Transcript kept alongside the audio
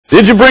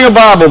Did you bring a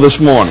Bible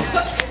this morning?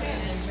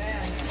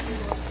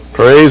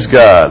 Praise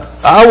God.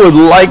 I would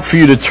like for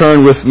you to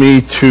turn with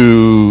me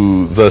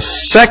to the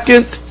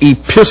second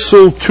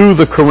epistle to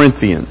the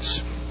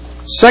Corinthians.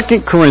 2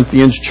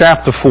 Corinthians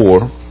chapter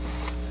 4.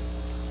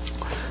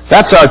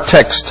 That's our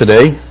text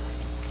today.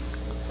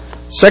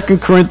 2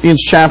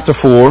 Corinthians chapter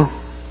 4.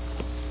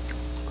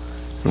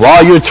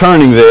 While you're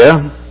turning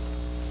there,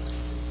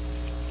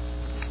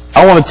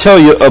 I want to tell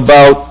you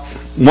about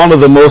one of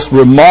the most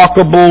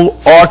remarkable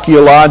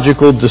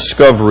archaeological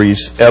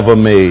discoveries ever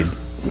made.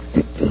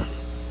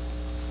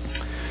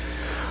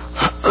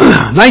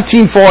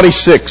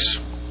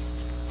 1946,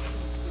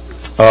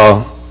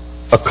 a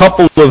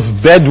couple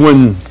of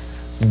Bedouin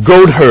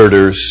goat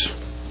herders,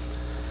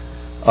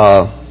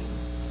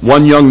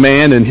 one young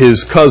man and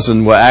his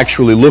cousin were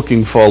actually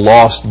looking for a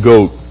lost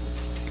goat.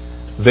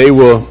 They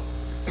were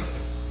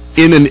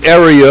in an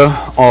area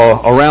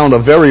around a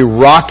very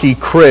rocky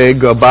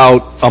crag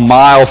about a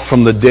mile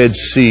from the Dead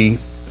Sea,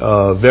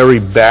 a very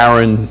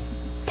barren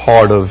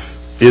part of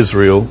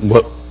Israel,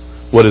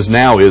 what is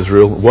now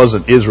Israel. It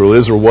wasn't Israel.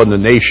 Israel wasn't a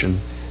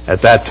nation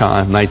at that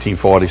time,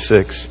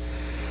 1946.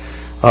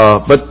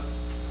 But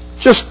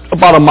just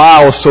about a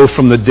mile or so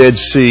from the Dead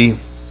Sea.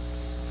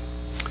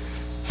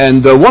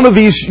 And one of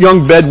these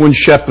young Bedouin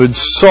shepherds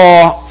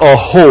saw a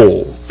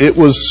hole. It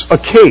was a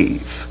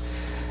cave.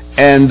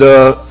 And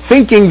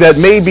thinking that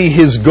maybe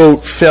his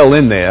goat fell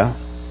in there,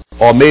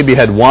 or maybe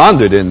had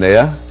wandered in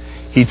there,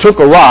 he took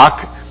a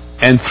rock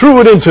and threw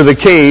it into the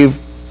cave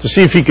to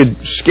see if he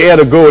could scare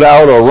the goat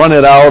out or run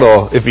it out,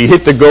 or if he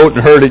hit the goat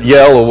and heard it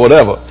yell or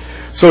whatever.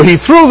 So he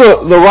threw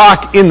the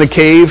rock in the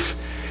cave,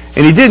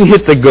 and he didn't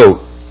hit the goat,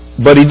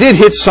 but he did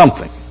hit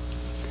something.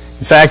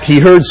 In fact, he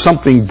heard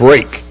something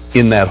break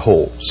in that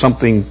hole,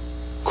 something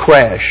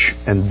crash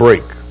and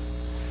break.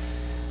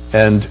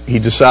 And he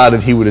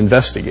decided he would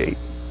investigate.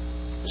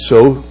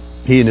 So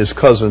he and his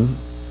cousin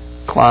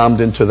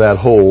climbed into that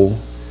hole,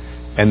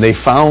 and they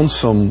found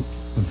some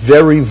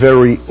very,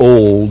 very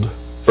old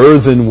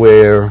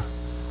earthenware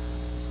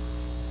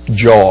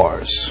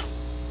jars.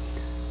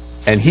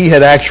 And he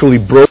had actually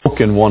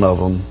broken one of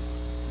them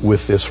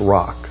with this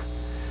rock.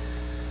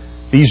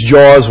 These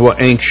jars were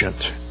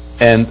ancient,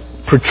 and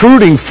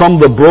protruding from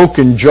the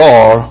broken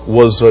jar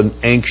was an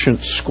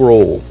ancient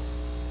scroll.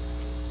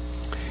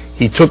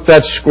 He took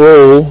that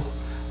scroll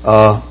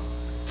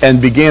and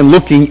began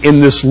looking in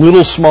this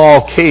little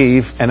small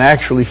cave, and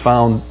actually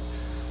found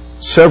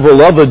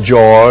several other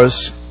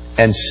jars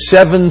and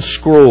 7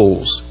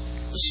 scrolls.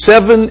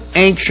 7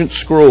 ancient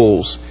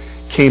scrolls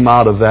came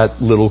out of that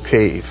little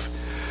cave.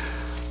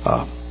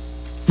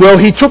 Well,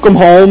 he took them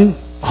home,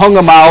 hung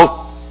them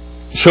out,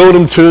 showed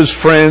them to his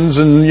friends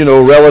and,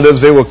 relatives.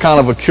 They were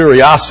kind of a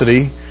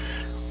curiosity.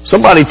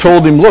 Somebody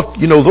told him, look,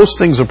 those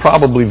things are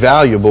probably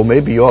valuable.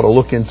 Maybe you ought to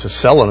look into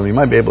selling them. You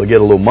might be able to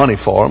get a little money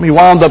for them. He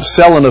wound up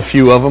selling a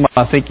few of them.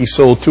 I think he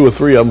sold 2 or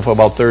 3 of them for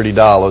about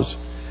 $30.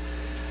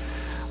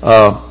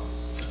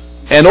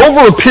 And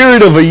over a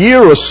period of a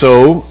year or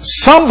so,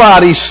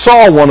 somebody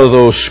saw one of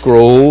those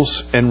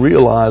scrolls and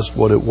realized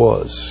what it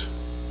was.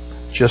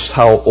 Just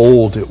how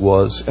old it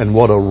was and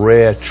what a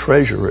rare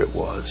treasure it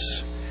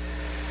was.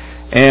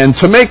 And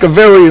to make a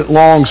very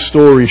long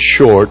story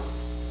short,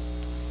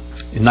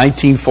 in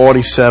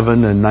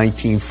 1947 and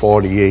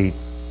 1948,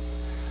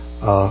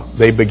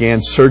 they began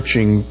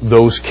searching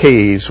those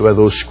caves where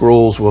those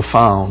scrolls were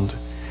found,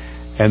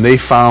 and they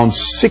found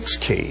 6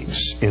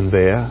 caves in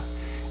there,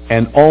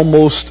 and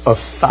almost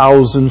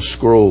 1,000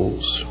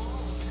 scrolls.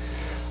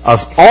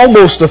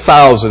 Almost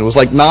 1,000. It was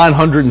like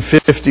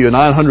 950 or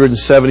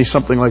 970,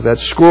 something like that.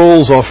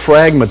 Scrolls or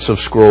fragments of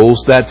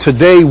scrolls that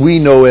today we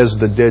know as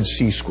the Dead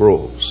Sea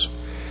Scrolls.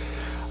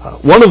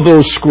 One of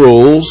those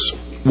scrolls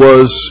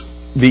was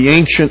the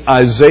ancient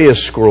Isaiah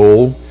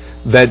scroll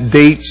that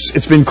dates,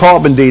 it's been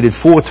carbon dated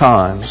 4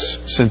 times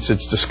since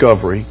its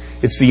discovery.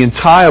 It's the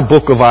entire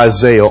book of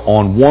Isaiah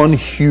on one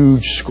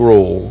huge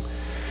scroll.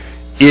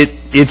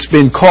 It's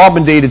been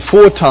carbon dated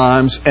 4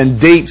 times and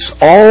dates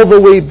all the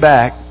way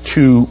back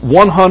to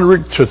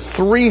 100 to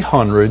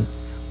 300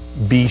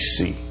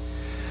 BC.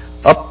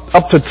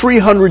 Up to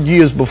 300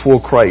 years before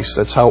Christ.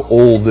 That's how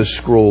old this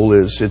scroll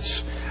is.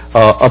 It's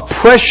a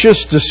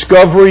precious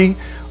discovery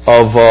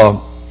of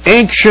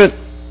ancient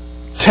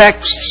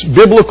texts,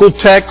 biblical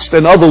texts,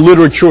 and other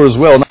literature as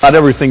well. Not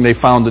everything they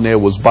found in there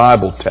was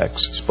Bible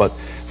texts, but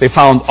they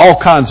found all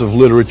kinds of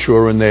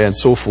literature in there and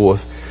so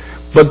forth.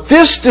 But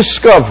this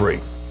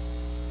discovery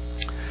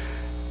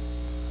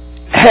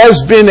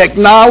has been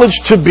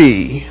acknowledged to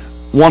be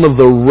one of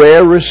the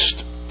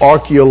rarest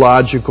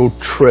archaeological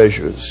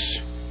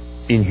treasures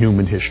in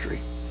human history,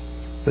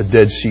 the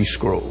Dead Sea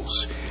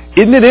Scrolls.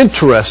 Isn't it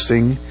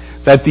interesting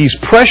that these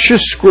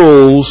precious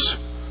scrolls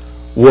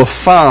were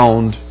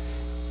found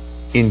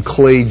in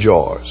clay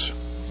jars?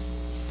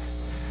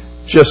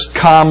 Just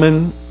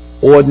common,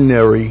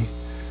 ordinary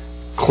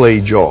clay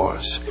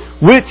jars,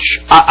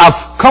 which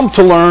I've come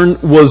to learn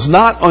was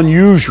not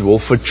unusual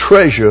for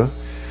treasure,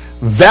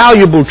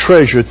 valuable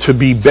treasure, to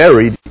be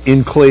buried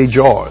in clay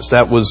jars.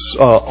 That was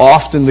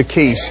often the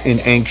case in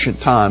ancient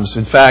times.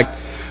 In fact,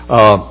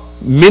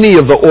 many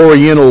of the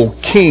Oriental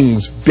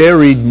kings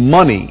buried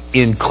money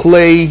in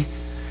clay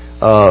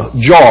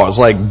jars,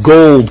 like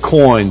gold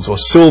coins or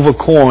silver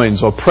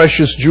coins or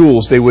precious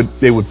jewels. They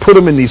would put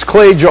them in these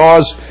clay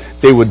jars.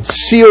 They would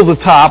seal the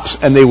tops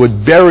and they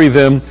would bury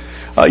them.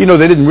 They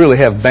didn't really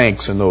have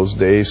banks in those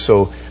days,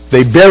 so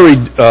they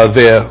buried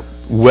their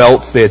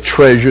wealth, their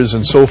treasures,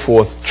 and so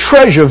forth.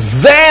 Treasure,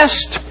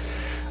 vast,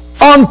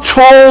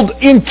 untold,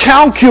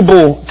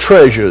 incalculable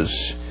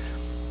treasures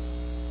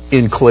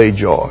in clay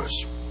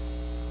jars.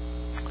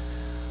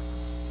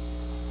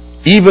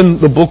 Even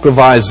the book of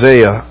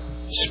Isaiah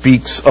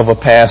speaks of a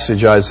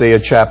passage, Isaiah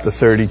chapter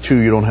 32.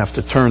 You don't have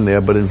to turn there,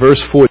 but in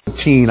verse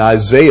 14,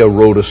 Isaiah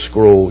wrote a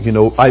scroll.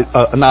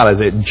 Not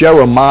Isaiah,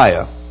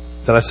 Jeremiah.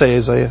 Did I say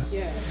Isaiah?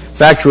 Yeah.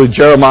 It's actually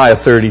Jeremiah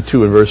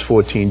 32 and verse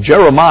 14.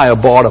 Jeremiah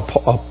bought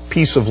a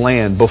piece of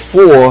land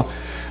before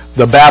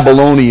the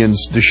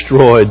Babylonians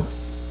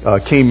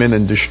came in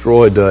and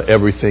destroyed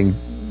everything.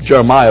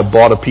 Jeremiah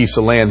bought a piece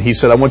of land. He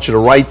said, I want you to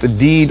write the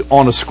deed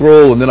on a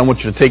scroll, and then I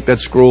want you to take that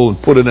scroll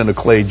and put it in a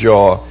clay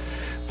jar.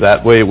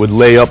 That way it would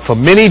lay up for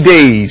many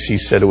days, he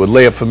said. It would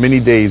lay up for many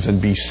days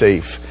and be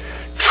safe.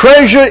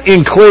 Treasure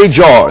in clay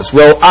jars.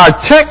 Well, our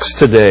text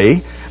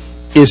today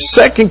is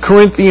 2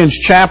 Corinthians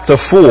chapter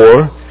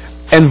 4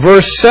 and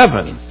verse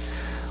 7,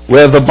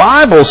 where the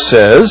Bible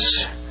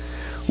says,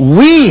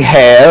 we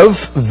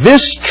have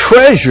this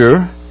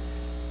treasure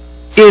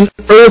in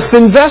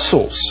earthen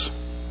vessels,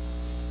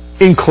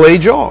 in clay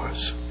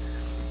jars.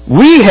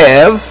 We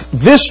have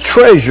this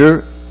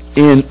treasure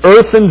in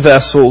earthen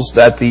vessels,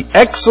 that the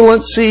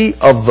excellency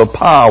of the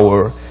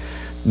power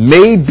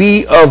may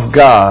be of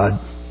God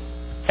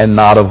and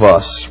not of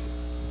us.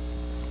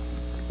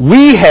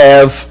 We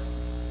have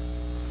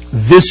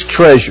this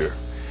treasure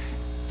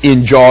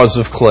in jars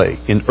of clay,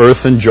 in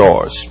earthen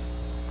jars.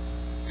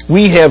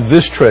 We have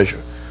this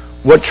treasure.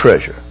 What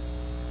treasure?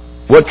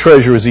 What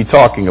treasure is he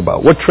talking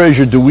about? What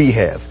treasure do we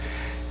have?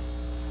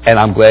 And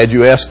I'm glad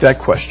you asked that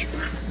question.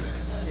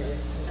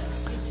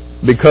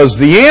 Because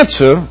the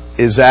answer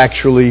is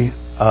actually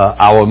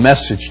our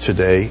message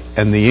today,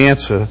 and the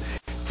answer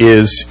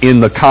is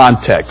in the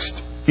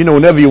context.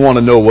 Whenever you want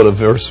to know what a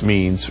verse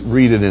means,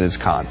 read it in its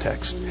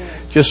context.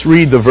 Just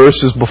read the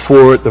verses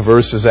before it, the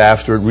verses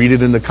after it, read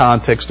it in the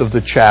context of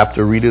the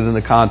chapter, read it in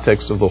the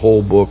context of the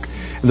whole book,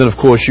 and then of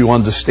course you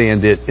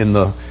understand it in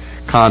the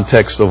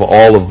context of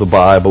all of the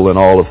Bible and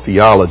all of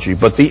theology.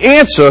 But the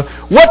answer,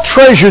 what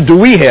treasure do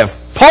we have?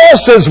 Paul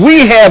says we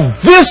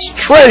have this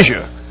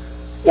treasure.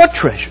 What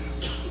treasure?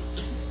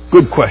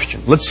 Good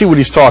question. Let's see what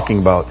he's talking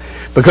about.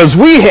 Because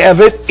we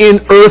have it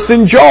in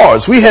earthen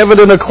jars. We have it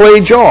in a clay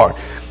jar.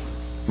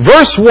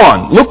 Verse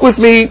 1. Look with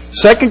me,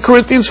 2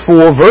 Corinthians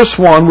 4, verse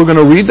 1. We're going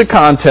to read the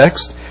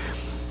context.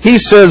 He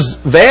says,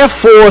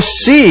 therefore,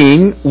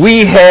 seeing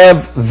we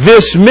have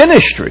this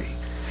ministry,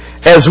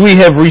 as we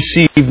have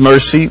received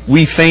mercy,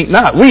 we faint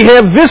not. We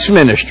have this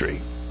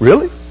ministry.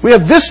 Really? We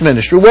have this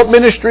ministry. What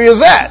ministry is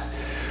that?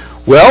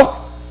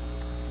 Well,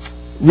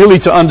 really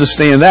to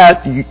understand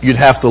that, you'd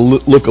have to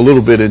look a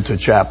little bit into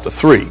chapter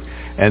 3.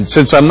 And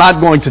since I'm not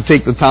going to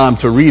take the time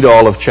to read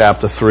all of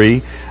chapter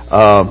 3,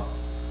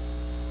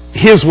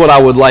 here's what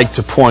I would like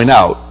to point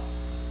out.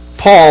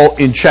 Paul,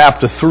 in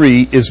chapter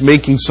 3, is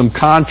making some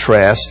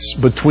contrasts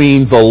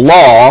between the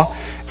law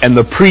and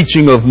the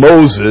preaching of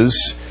Moses,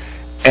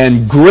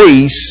 and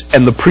grace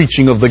and the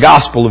preaching of the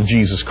gospel of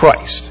Jesus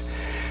Christ.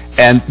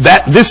 And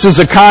this is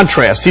a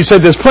contrast. He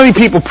said there's plenty of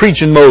people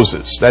preaching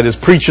Moses, that is,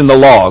 preaching the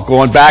law,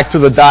 going back to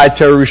the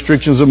dietary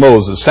restrictions of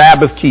Moses,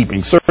 Sabbath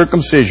keeping,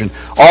 circumcision,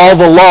 all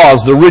the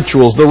laws, the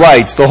rituals, the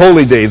rites, the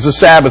holy days, the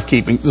Sabbath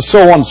keeping,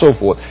 so on and so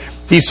forth.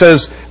 He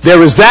says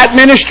there is that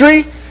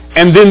ministry,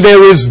 and then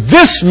there is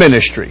this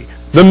ministry,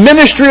 the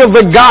ministry of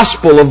the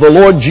gospel of the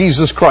Lord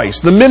Jesus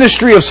Christ, the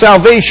ministry of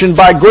salvation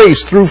by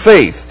grace through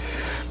faith.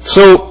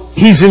 So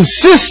he's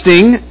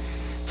insisting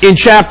in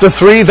chapter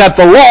 3 that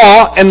the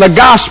law and the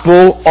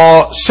gospel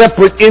are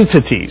separate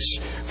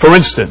entities. For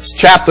instance,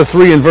 chapter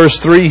 3 and verse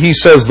 3, he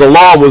says the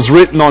law was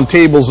written on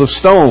tables of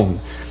stone.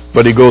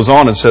 But he goes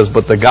on and says,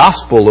 but the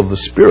gospel of the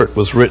Spirit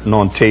was written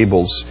on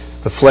tables,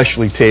 the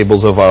fleshly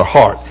tables of our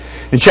heart.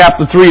 In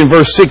chapter 3 and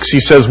verse 6, he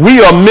says,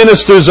 we are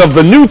ministers of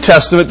the New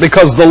Testament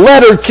because the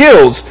letter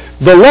kills,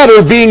 the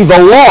letter being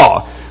the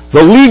law,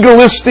 the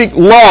legalistic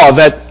law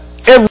that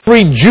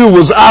every Jew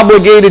was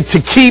obligated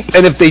to keep,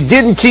 and if they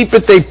didn't keep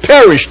it, they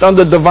perished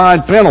under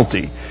divine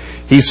penalty.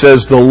 He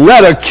says the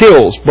letter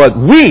kills, but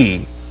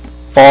we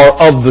are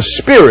of the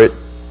Spirit,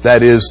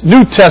 that is,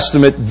 New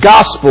Testament,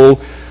 gospel,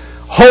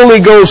 Holy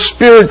Ghost,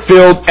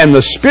 Spirit-filled, and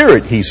the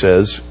Spirit, he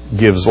says,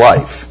 gives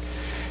life.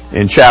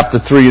 In chapter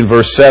 3 and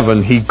verse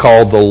 7, he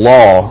called the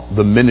law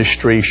the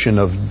ministration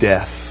of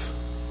death.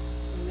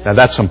 Now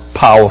that's some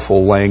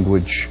powerful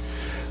language.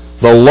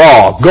 The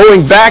law,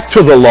 going back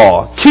to the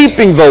law,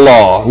 keeping the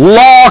law,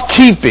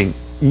 law-keeping,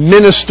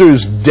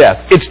 ministers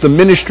death. It's the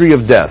ministry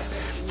of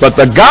death. But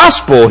the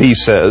gospel, he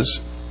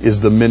says, is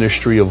the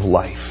ministry of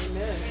life.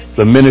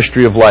 the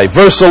ministry of life.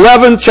 Verse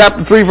 11,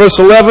 chapter 3, verse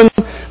 11,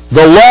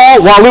 the law,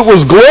 while it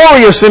was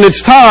glorious in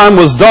its time,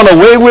 was done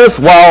away with,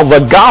 while the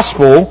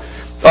gospel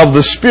of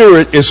the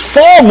Spirit is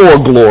far more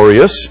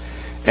glorious,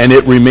 and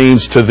it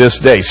remains to this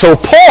day. So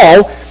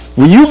Paul,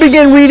 when you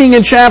begin reading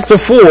in chapter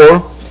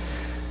 4,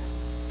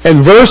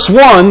 and verse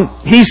 1,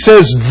 he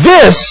says,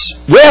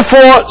 this,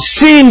 wherefore,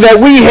 seeing that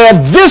we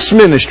have this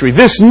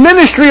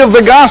ministry of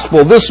the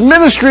gospel, this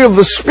ministry of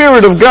the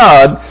Spirit of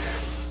God,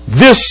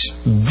 this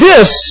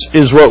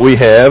is what we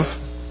have,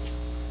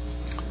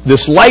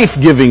 this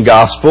life-giving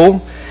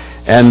gospel.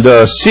 And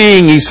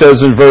seeing, he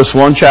says in verse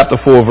 1, chapter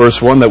 4,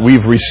 verse 1, that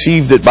we've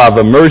received it by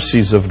the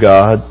mercies of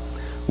God,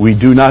 we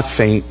do not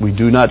faint, we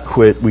do not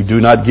quit, we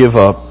do not give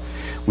up,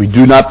 we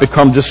do not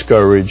become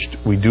discouraged,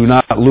 we do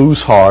not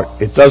lose heart.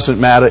 It doesn't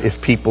matter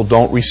if people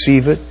don't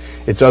receive it.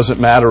 It doesn't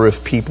matter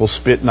if people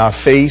spit in our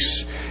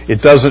face.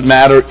 It doesn't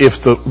matter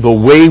if the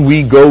way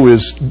we go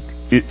is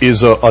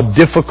a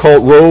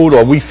difficult road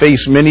or we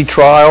face many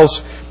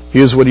trials.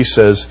 Here's what he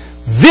says.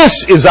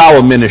 This is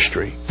our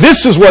ministry.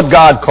 This is what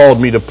God called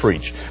me to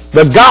preach.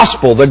 The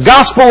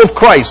gospel of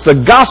Christ, the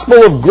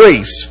gospel of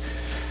grace,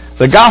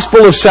 the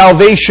gospel of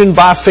salvation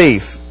by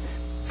faith.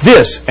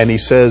 This, and he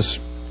says,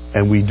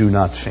 and we do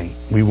not faint.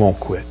 We won't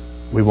quit.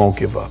 We won't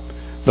give up.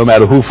 No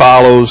matter who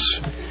follows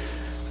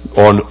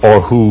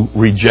or who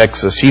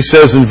rejects us. He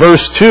says in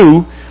verse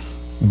 2,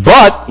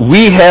 but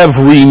we have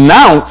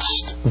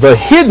renounced the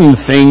hidden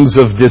things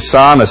of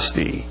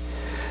dishonesty,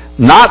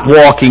 not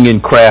walking in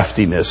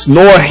craftiness,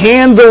 nor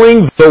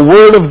handling the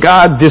word of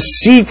God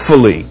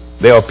deceitfully.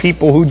 There are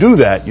people who do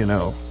that, you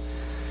know.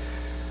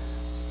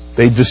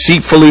 They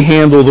deceitfully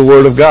handle the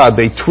word of God.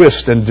 They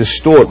twist and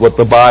distort what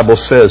the Bible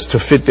says to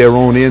fit their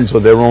own ends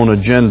or their own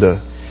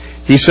agenda.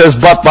 He says,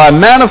 but by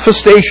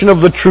manifestation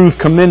of the truth,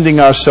 commending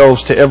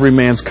ourselves to every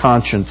man's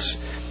conscience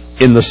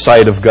in the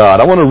sight of God.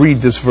 I want to read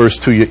this verse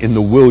to you in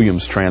the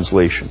Williams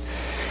translation.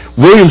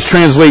 Williams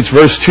translates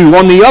verse 2,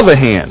 on the other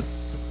hand,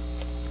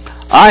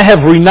 I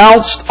have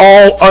renounced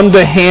all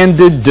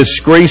underhanded,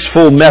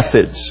 disgraceful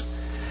methods.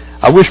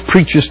 I wish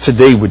preachers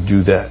today would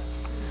do that.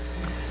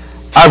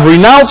 I've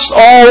renounced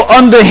all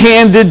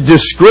underhanded,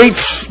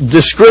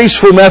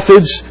 disgraceful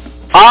methods.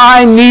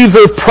 I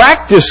neither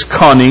practice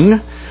cunning,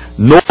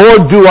 nor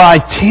do I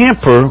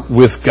tamper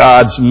with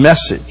God's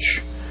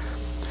message.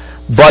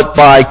 But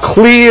by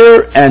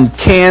clear and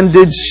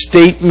candid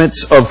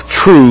statements of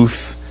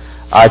truth,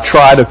 I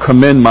try to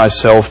commend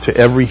myself to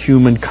every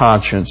human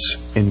conscience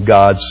in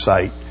God's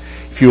sight.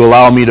 If you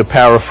allow me to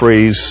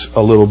paraphrase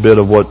a little bit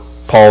of what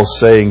Paul's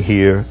saying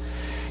here,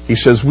 he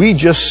says, we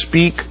just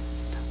speak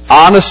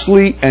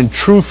honestly and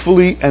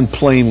truthfully and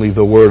plainly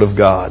the Word of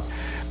God.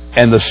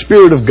 And the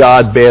Spirit of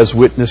God bears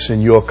witness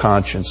in your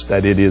conscience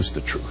that it is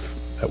the truth,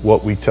 that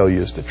what we tell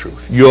you is the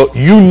truth.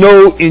 You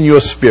know in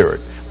your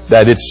spirit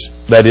that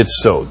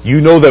it's so.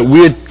 You know that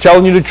we're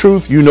telling you the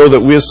truth. You know that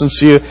we're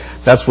sincere.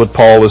 That's what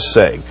Paul is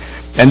saying.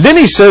 And then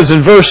he says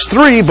in verse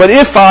 3, but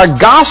if our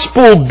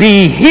gospel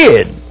be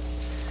hid,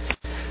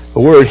 the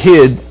word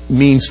hid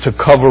means to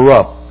cover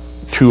up,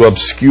 to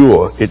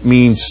obscure. It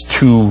means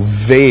to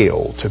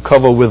veil, to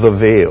cover with a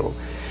veil,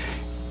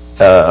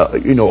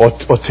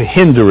 or to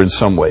hinder in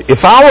some way.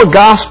 If our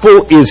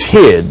gospel is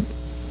hid,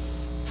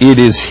 it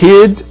is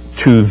hid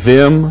to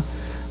them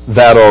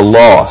that are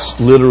lost.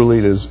 Literally,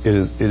 it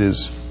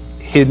is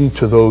hidden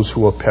to those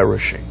who are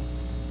perishing.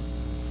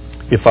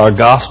 If our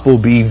gospel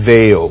be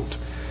veiled.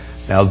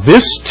 Now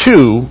this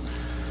too,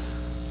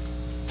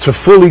 to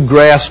fully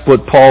grasp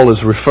what Paul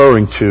is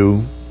referring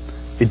to,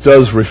 it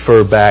does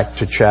refer back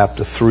to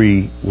chapter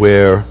 3,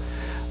 where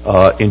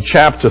in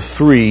chapter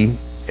 3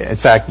 in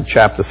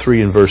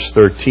verse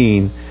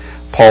 13,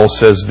 Paul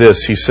says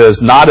this. He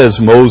says, not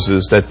as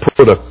Moses that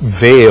put a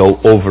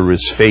veil over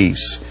his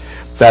face,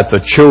 that the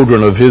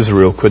children of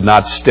Israel could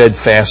not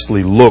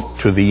steadfastly look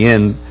to the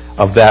end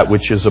of that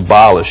which is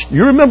abolished.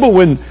 You remember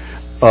when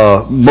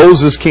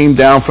Moses came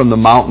down from the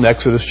mountain,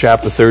 Exodus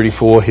chapter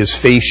 34, his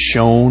face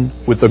shone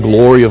with the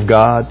glory of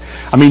God.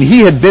 I mean, he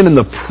had been in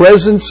the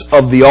presence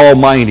of the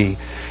Almighty.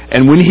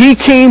 And when he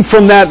came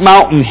from that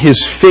mountain,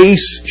 his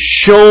face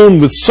shone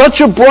with such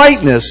a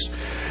brightness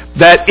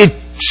that it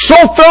so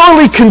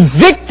thoroughly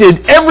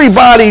convicted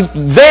everybody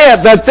there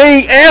that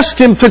they asked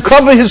him to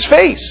cover his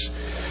face.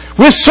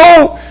 We're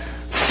so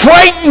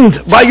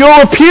frightened by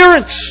your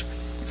appearance.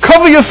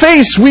 Cover your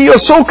face. We are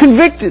so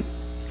convicted.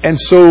 And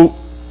so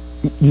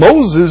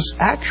Moses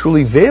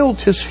actually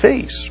veiled his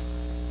face.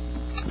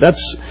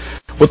 That's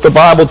what the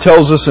Bible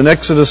tells us in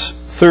Exodus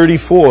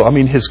 34. I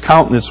mean, his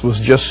countenance was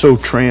just so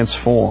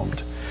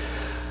transformed.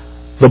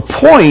 The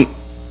point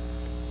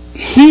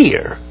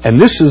here,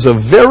 and this is a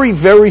very,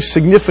 very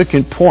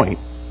significant point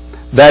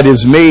that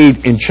is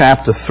made in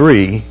chapter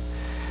 3.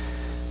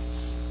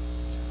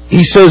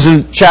 He says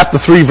in chapter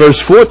 3,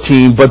 verse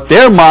 14, but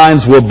their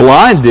minds were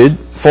blinded,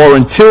 for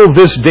until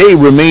this day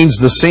remains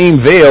the same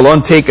veil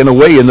untaken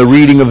away in the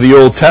reading of the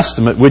Old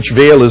Testament, which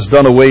veil is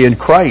done away in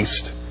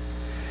Christ.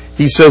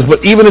 He says,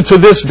 but even unto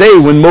this day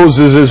when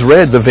Moses is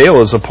read, the veil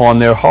is upon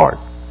their heart.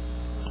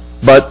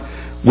 But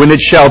When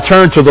it shall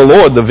turn to the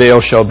Lord, the veil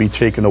shall be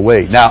taken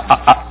away.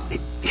 Now,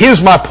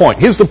 here's my point.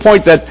 Here's the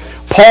point that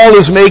Paul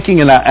is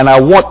making, and I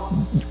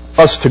want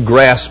us to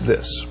grasp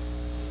this.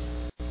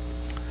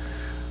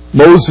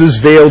 Moses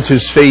veiled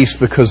his face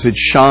because it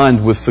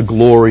shined with the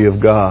glory of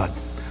God.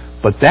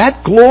 But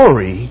that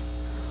glory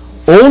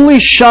only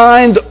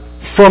shined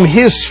from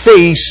his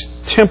face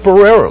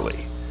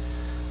temporarily.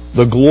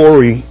 The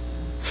glory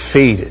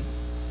faded.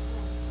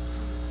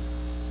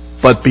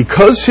 But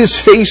because his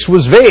face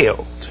was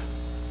veiled,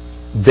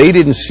 they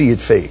didn't see it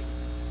fade.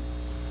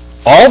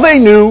 All they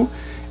knew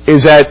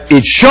is that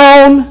it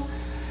shone,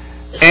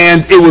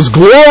 and it was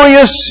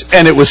glorious,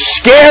 and it was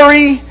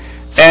scary,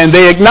 and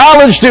they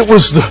acknowledged it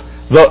was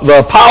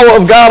the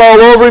power of God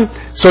all over him.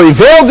 So he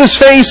veiled his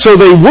face so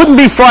they wouldn't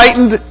be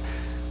frightened.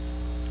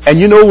 And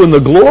you know, when the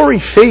glory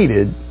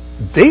faded,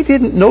 they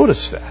didn't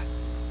notice that.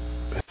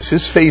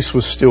 His face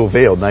was still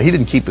veiled. Now, he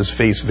didn't keep his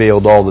face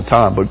veiled all the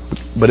time,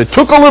 but it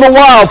took a little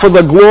while for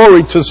the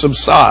glory to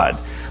subside.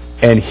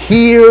 And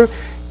here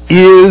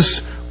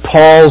is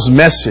Paul's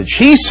message.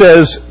 He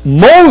says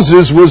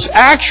Moses was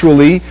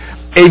actually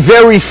a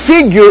very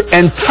figure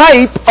and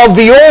type of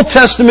the Old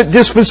Testament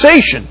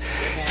dispensation.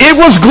 It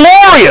was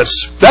glorious.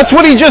 That's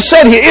what he just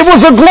said here. It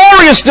was a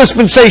glorious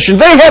dispensation.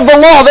 They had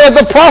the law, they had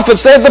the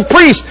prophets, they had the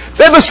priests,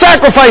 they had the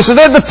sacrifices,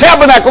 they had the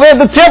tabernacle, they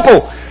had the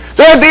temple,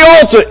 they had the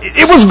altar.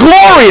 It was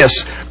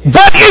glorious,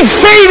 but it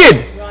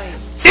faded.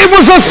 It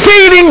was a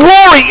fading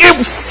glory. It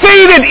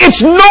faded.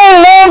 It's no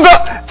longer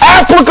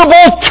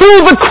applicable to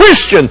the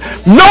Christian.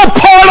 No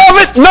part of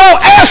it, no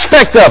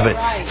aspect of it.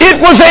 It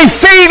was a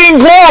fading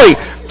glory.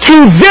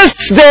 To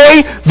this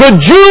day, the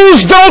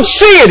Jews don't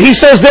see it. He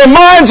says their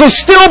minds are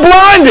still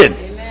blinded.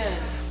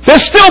 They're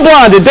still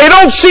blinded. They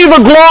don't see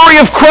the glory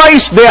of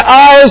Christ. Their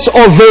eyes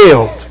are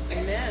veiled.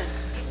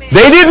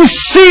 They didn't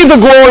see the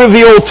glory of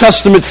the Old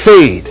Testament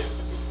fade.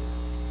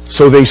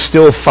 So they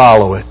still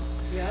follow it.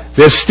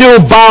 They're still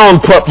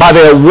bound by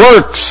their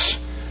works,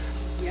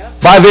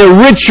 by their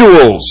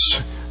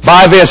rituals,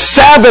 by their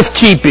Sabbath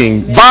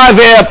keeping, by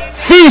their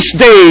feast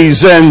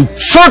days and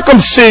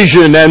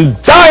circumcision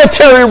and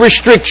dietary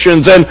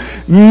restrictions and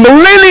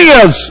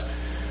millennia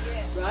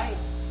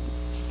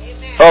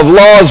of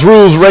laws,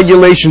 rules,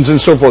 regulations, and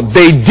so forth.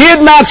 They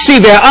did not see.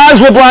 Their eyes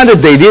were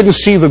blinded. They didn't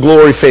see the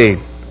glory fade.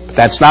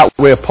 That's not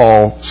where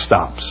Paul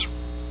stops.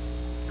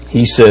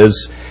 He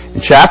says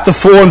in chapter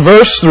 4 and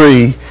verse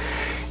 3,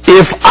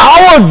 if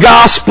our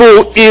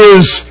gospel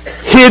is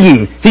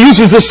hidden, he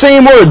uses the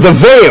same word, the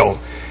veil.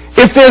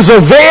 If there's a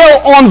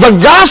veil on the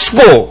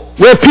gospel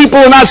where people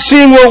are not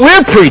seeing what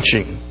we're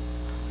preaching.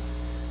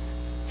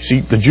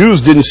 See, the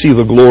Jews didn't see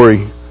the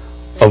glory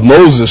of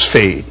Moses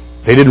fade.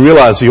 They didn't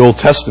realize the Old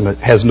Testament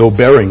has no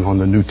bearing on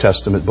the New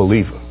Testament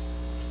believer.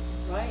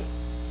 Right.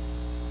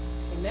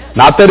 Amen.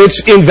 Not that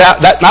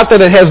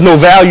it has no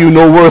value,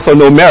 no worth, or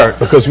no merit,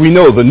 because we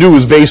know the new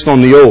is based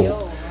on the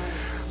old.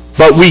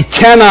 But we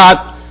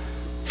cannot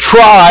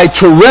try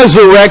to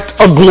resurrect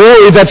a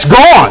glory that's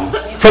gone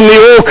from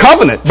the old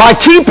covenant by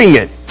keeping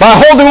it,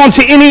 by holding on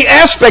to any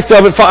aspect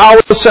of it for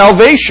our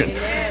salvation.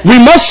 We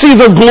must see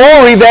the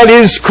glory that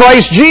is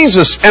Christ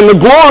Jesus and the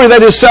glory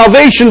that is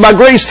salvation by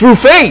grace through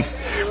faith.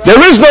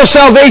 There is no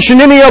salvation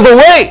any other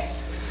way.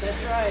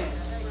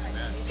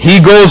 He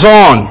goes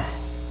on.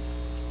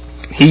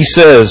 He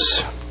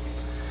says,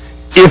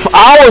 if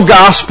our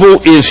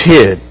gospel is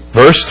hid,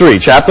 verse 3,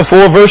 chapter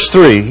 4, verse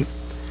 3,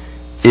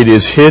 it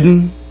is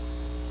hidden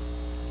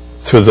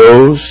to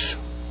those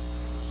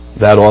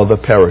that are the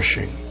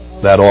perishing,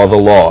 that are the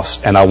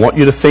lost. And I want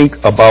you to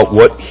think about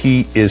what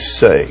he is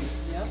saying.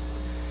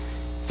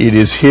 It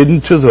is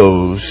hidden to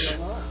those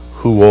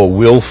who are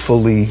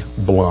willfully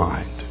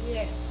blind.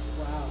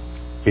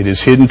 It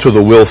is hidden to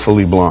the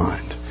willfully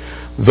blind.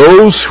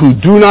 Those who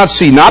do not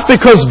see, not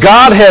because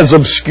God has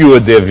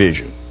obscured their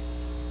vision,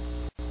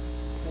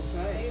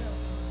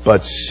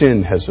 but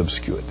sin has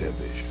obscured their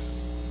vision.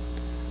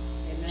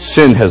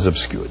 Sin has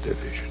obscured their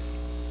vision.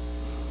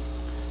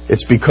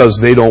 It's because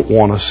they don't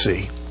want to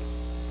see.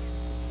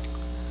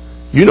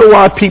 You know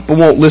why people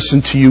won't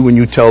listen to you when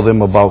you tell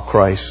them about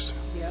Christ?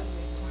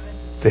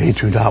 They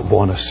do not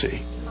want to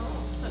see.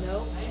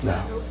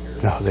 No,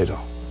 they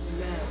don't.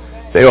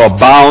 They are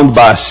bound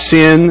by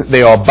sin.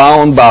 They are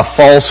bound by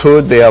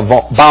falsehood. They are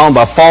bound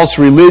by false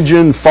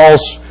religion,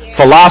 false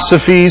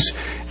philosophies.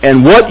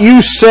 And what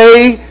you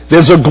say,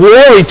 there's a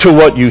glory to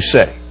what you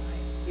say.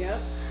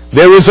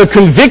 There is a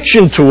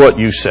conviction to what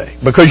you say,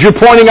 because you're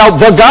pointing out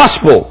the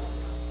gospel,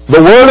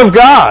 the Word of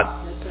God.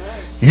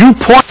 You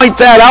point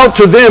that out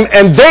to them,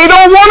 and they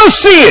don't want to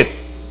see it.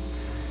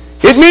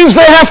 It means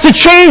they have to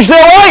change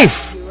their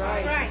life.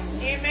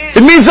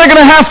 It means they're going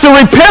to have to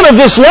repent of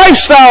this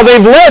lifestyle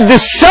they've led,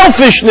 this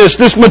selfishness,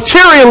 this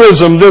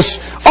materialism,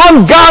 this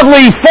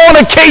ungodly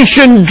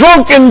fornication,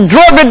 drunken,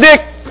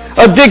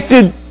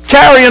 addicted,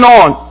 carrying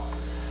on.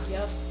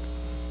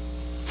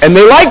 And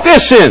they like their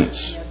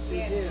sins.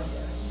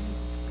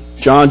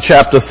 John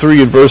chapter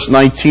 3 and verse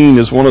 19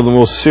 is one of the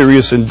most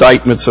serious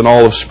indictments in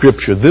all of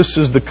Scripture. This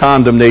is the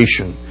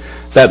condemnation,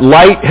 that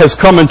light has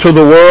come into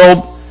the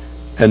world,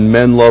 and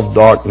men loved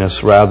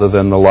darkness rather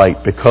than the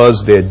light,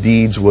 because their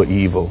deeds were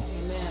evil.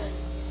 Amen.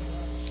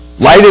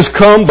 Light has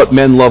come, but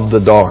men love the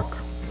dark.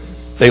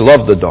 They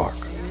love the dark.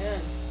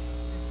 Amen.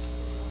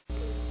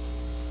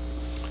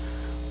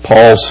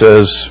 Paul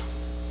says,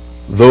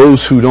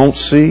 those who don't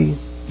see,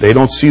 they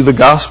don't see the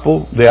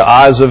gospel, their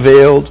eyes are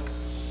veiled,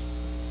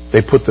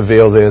 they put the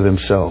veil there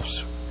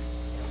themselves.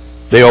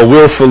 They are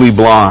willfully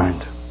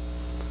blind.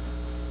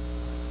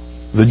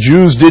 The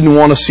Jews didn't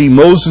want to see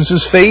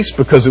Moses' face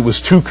because it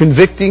was too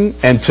convicting,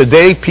 and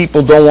today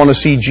people don't want to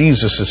see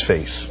Jesus'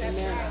 face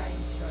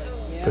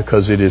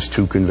because it is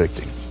too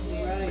convicting.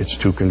 It's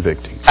too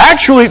convicting.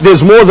 Actually,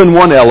 there's more than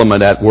one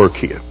element at work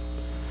here.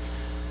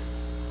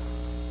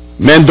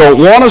 Men don't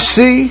want to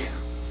see.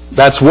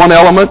 That's one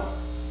element.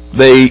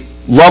 They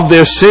love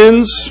their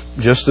sins,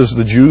 just as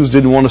the Jews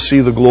didn't want to see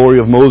the glory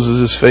of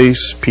Moses'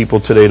 face. People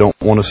today don't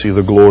want to see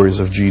the glories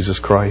of Jesus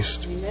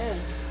Christ.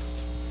 Amen.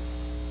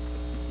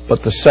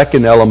 But the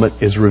second element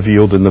is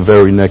revealed in the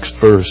very next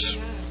verse.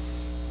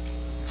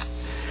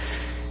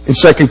 In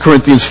 2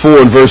 Corinthians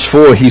 4 and verse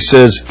 4, he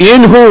says,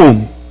 in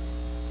whom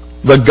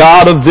the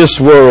God of this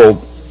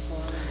world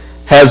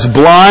has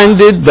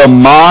blinded the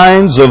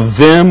minds of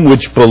them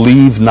which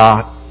believe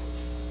not,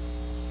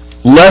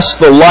 lest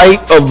the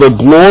light of the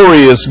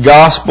glorious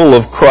gospel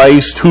of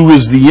Christ, who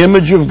is the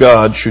image of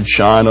God, should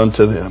shine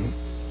unto them.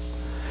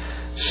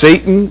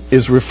 Satan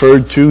is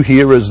referred to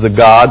here as the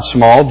God,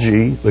 small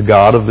g, the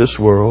God of this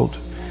world.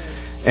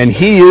 And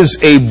he is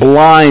a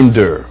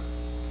blinder.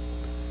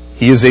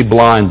 He is a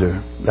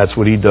blinder. That's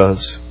what he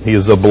does. He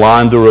is a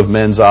blinder of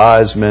men's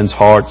eyes, men's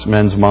hearts,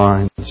 men's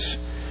minds.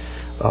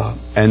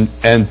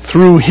 And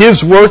through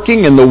his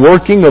working and the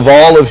working of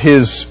all of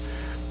his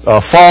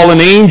fallen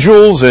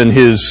angels and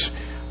his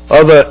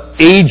other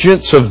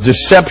agents of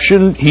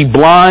deception, he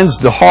blinds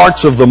the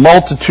hearts of the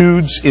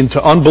multitudes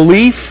into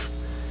unbelief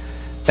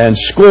and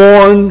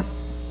scorn,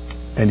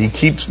 and he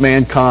keeps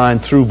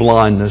mankind through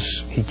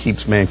blindness. He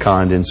keeps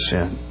mankind in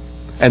sin.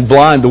 And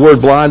blind, the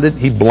word blinded,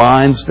 he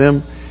blinds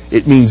them.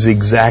 It means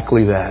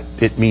exactly that.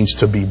 It means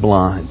to be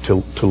blind,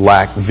 to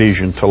lack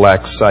vision, to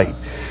lack sight.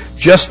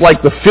 Just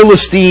like the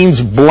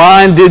Philistines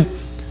blinded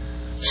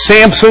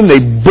Samson, they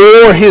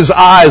bore his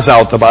eyes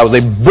out, the Bible.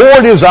 They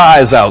bored his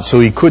eyes out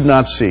so he could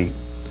not see.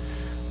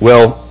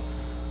 Well,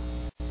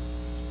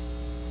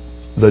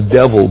 the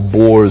devil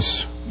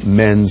bores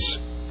men's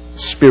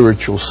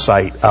spiritual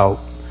sight out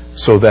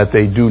so that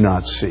they do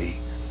not see.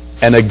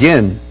 And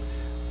again,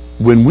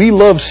 when we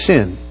love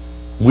sin,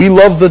 we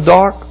love the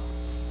dark,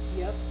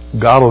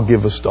 God will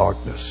give us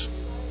darkness.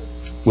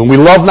 When we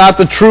love not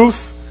the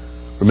truth,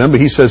 remember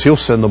he says he'll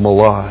send them a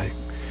lie.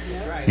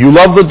 You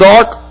love the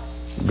dark,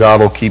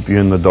 God will keep you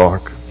in the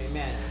dark.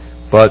 Amen.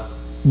 But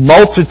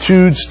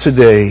multitudes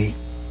today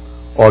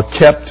are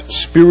kept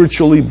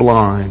spiritually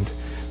blind,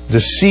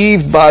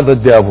 deceived by the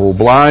devil,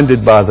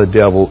 blinded by the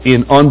devil,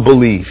 in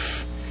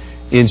unbelief,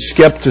 in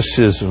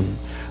skepticism.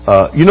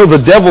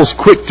 The devil's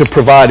quick to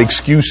provide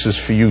excuses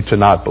for you to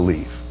not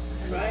believe.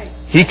 Right.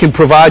 He can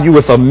provide you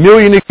with a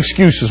million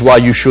excuses why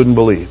you shouldn't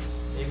believe.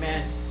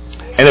 Amen.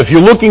 And if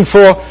you're looking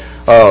for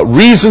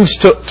reasons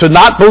to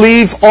not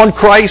believe on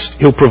Christ,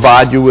 he'll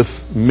provide you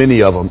with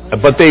many of them.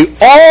 But they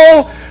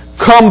all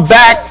come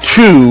back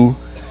to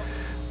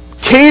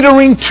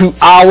catering to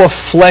our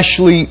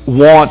fleshly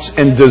wants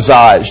and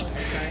desires.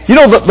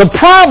 The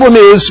problem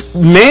is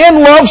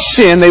man loves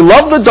sin, they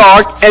love the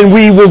dark, and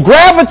we will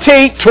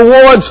gravitate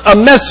towards a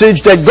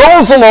message that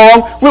goes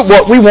along with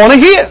what we want to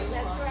hear.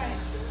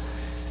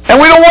 And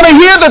we don't want to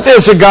hear that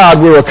there's a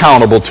God we're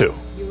accountable to,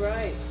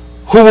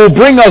 who will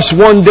bring us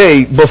one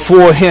day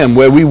before him,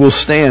 where we will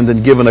stand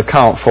and give an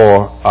account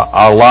for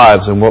our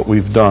lives and what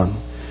we've done.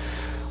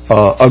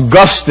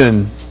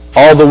 Augustine,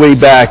 all the way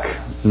back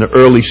in the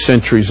early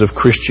centuries of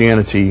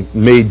Christianity,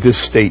 made this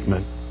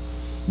statement: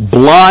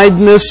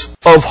 blindness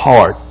of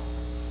heart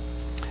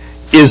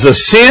is a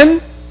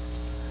sin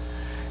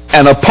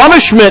and a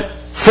punishment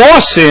for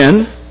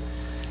sin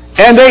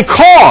and a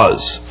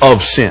cause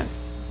of sin.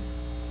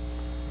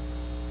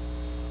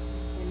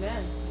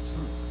 Amen.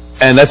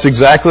 And that's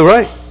exactly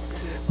right.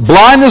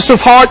 Blindness of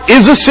heart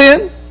is a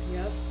sin,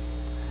 Yep.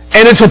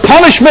 and it's a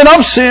punishment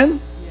of sin,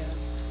 Yeah.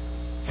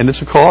 and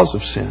it's a cause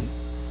of sin.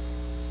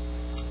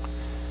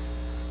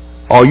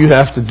 All you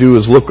have to do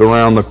is look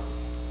around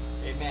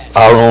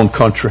our own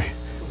country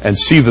and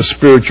see the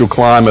spiritual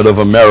climate of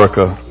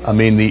America. I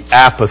mean, the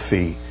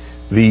apathy,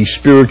 the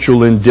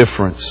spiritual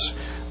indifference,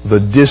 the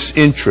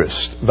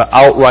disinterest, the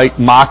outright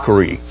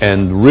mockery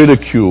and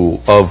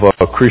ridicule of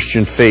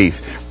Christian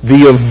faith,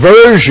 the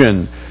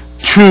aversion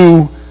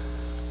to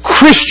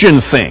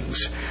Christian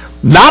things.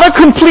 Not a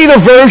complete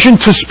aversion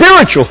to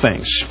spiritual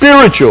things.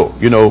 Spiritual,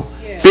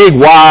 big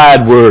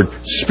wide word,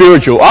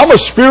 spiritual. I'm a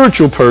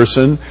spiritual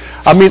person.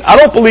 I mean, I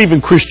don't believe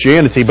in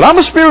Christianity, but I'm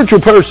a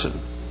spiritual person.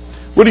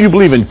 What do you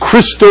believe in?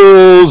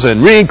 Crystals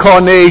and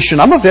reincarnation?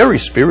 I'm a very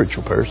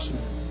spiritual person.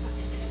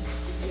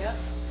 Yep.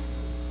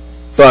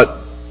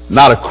 But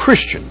not a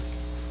Christian.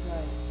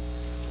 Right.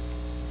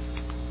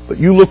 But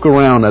you look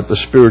around at the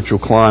spiritual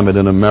climate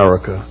in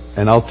America,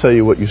 And I'll tell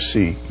you what you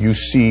see. You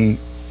see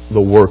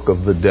the work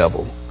of the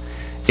devil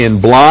in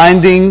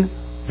blinding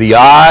the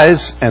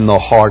eyes and the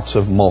hearts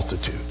of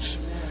multitudes.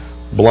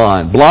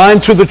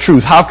 Blind to the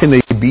truth. How can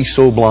they be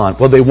so blind?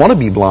 Well, they want to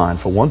be blind,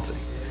 for one thing.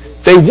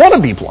 They want to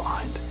be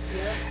blind.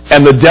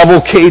 And the devil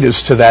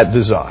caters to that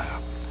desire,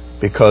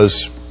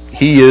 because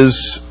he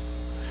is,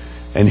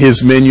 and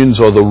his minions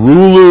are the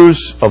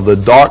rulers of the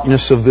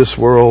darkness of this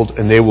world,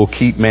 and they will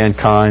keep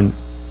mankind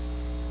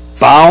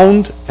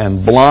bound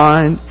and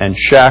blind and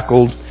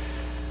shackled.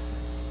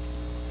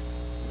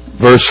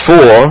 Verse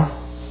 4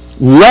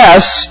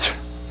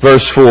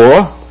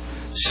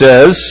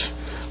 says,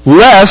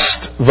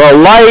 lest the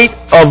light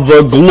of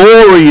the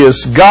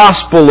glorious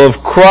gospel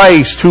of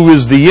Christ, who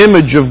is the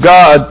image of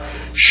God,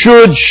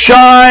 should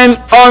shine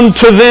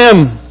unto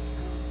them.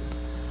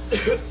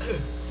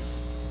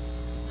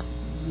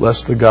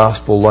 Lest the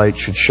gospel light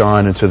should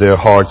shine into their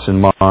hearts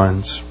and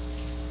minds.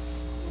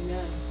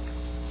 Amen.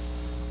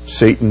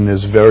 Satan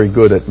is very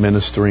good at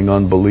ministering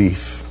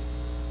unbelief.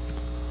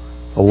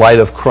 The light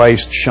of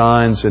Christ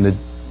shines and it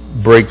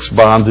breaks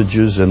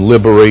bondages and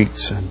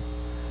liberates. And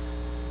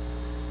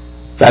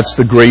that's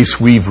the grace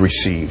we've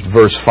received.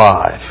 Verse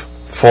 5.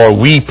 For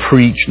we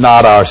preach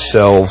not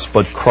ourselves,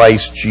 but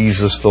Christ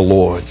Jesus the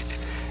Lord,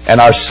 and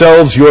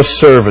ourselves your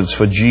servants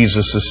for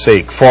Jesus'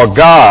 sake. For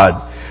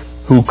God,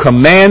 who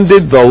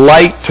commanded the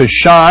light to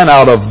shine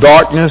out of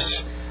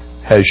darkness,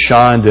 has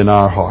shined in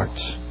our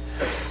hearts,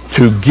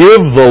 to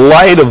give the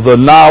light of the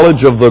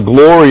knowledge of the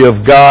glory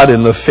of God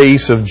in the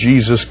face of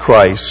Jesus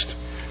Christ.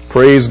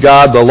 Praise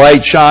God, the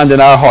light shined in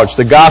our hearts.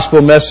 The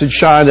gospel message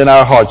shined in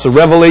our hearts. The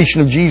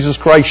revelation of Jesus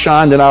Christ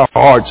shined in our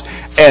hearts.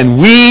 And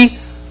we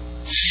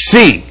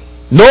see.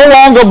 No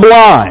longer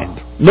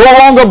blind. No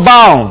longer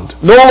bound.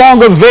 No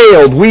longer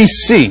veiled. We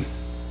see.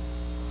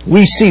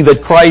 We see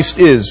that Christ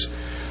is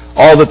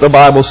all that the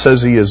Bible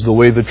says He is, the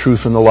way, the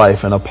truth, and the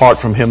life. And apart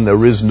from Him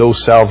there is no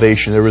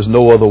salvation. There is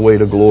no other way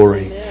to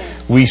glory. Amen.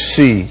 We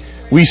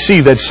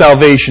see that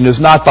salvation is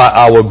not by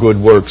our good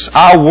works.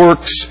 Our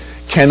works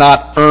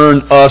cannot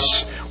earn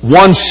us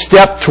one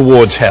step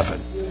towards heaven.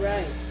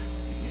 Right.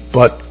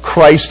 But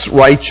Christ's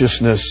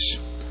righteousness,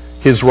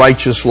 His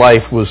righteous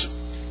life, was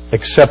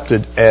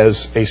accepted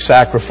as a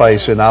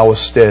sacrifice in our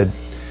stead.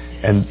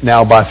 And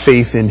now by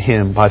faith in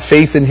Him,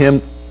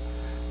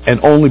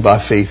 and only by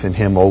faith in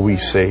Him are we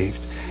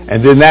saved.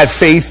 And then that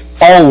faith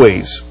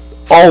always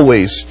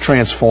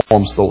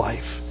transforms the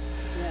life.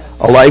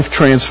 A life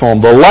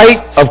transformed. The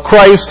light of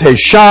Christ has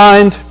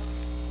shined,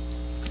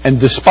 and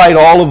despite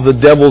all of the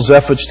devil's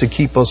efforts to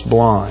keep us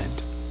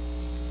blind,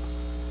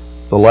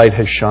 the light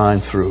has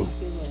shined through,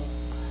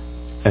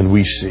 and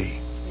we see.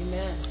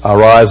 Amen.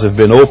 Our eyes have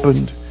been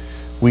opened.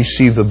 We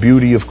see the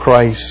beauty of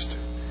Christ.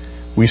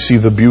 We see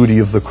the beauty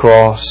of the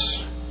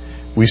cross.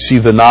 We see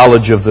the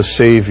knowledge of the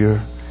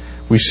Savior.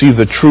 We see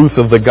the truth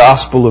of the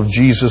gospel of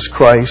Jesus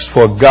Christ.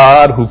 For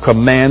God, who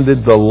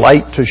commanded the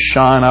light to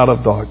shine out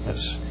of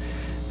darkness,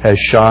 has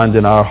shined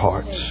in our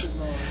hearts,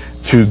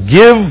 to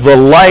give the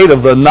light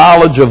of the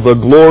knowledge of the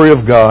glory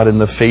of God in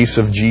the face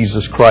of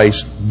Jesus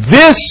Christ.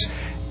 This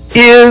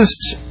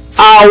is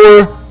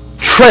our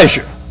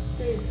treasure.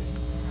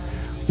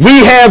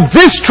 We have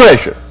this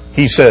treasure,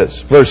 he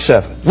says, verse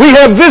 7. We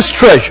have this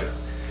treasure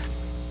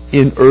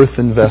in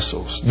earthen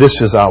vessels.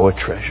 This is our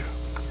treasure.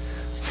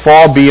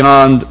 Far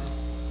beyond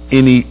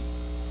any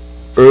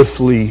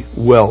earthly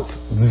wealth.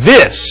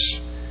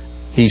 This,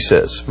 he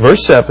says,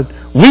 verse 7,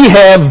 we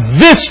have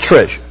this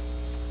treasure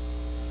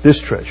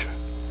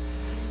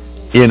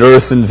in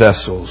earthen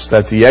vessels,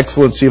 that the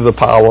excellency of the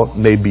power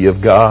may be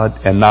of God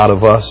and not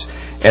of us.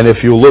 And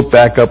if you look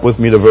back up with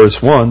me to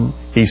verse 1,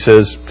 he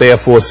says,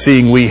 therefore,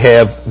 seeing we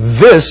have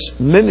this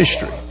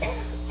ministry,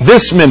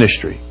 this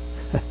ministry.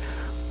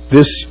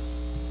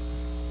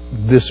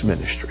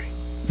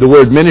 The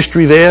word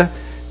ministry there,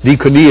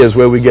 diakonia, is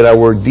where we get our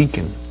word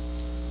deacon.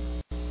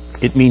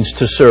 It means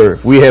to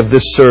serve. We have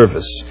this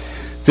service.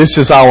 This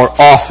is our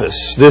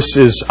office. This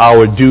is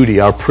our duty,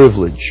 our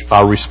privilege,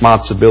 our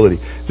responsibility.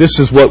 This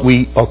is what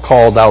we are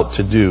called out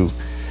to do.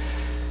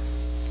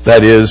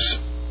 That is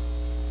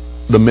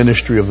the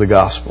ministry of the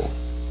gospel.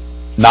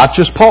 Not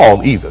just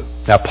Paul either.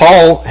 Now,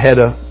 Paul had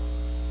a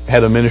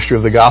ministry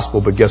of the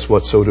gospel, but guess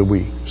what? So do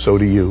we. So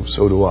do you.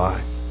 So do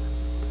I.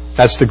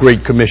 That's the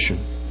Great Commission.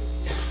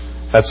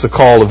 That's the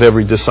call of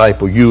every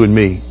disciple, you and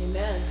me.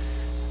 Amen.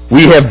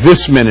 We have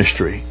this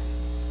ministry.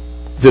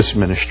 This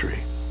ministry.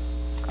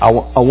 I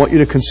want you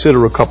to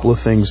consider a couple of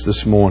things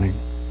this morning.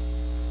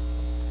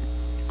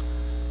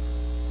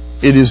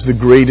 It is the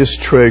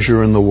greatest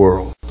treasure in the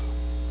world.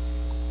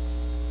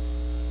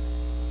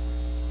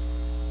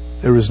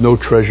 There is no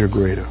treasure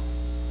greater.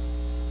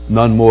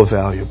 None more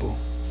valuable.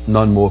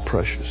 None more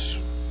precious.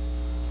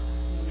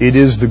 It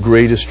is the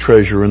greatest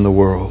treasure in the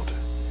world.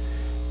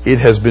 It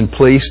has been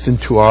placed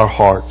into our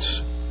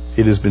hearts.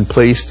 It has been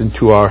placed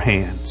into our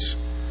hands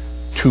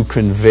to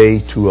convey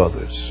to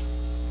others.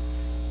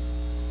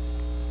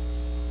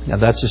 Now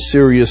that's a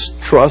serious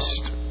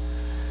trust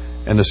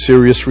and a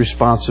serious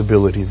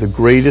responsibility. The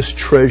greatest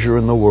treasure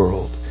in the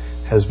world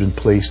has been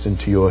placed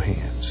into your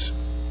hands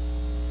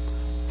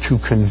to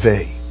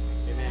convey.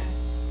 Amen.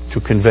 To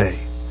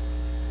convey.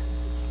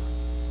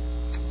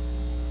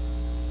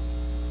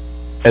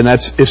 And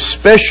that's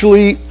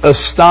especially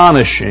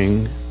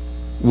astonishing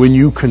when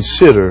you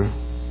consider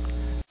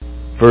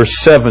verse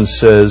 7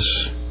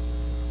 says,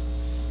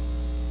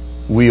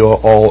 we are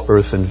all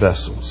earthen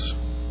vessels.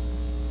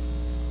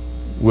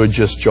 We're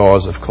just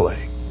jars of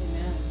clay.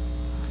 Amen.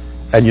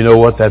 And you know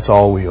what? That's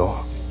all we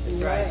are.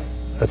 Right.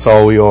 That's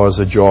all we are, is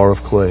a jar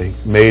of clay,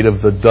 made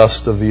of the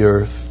dust of the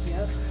earth.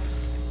 Yep.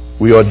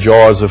 We are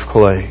jars of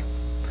clay.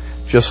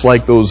 Just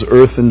like those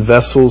earthen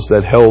vessels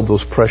that held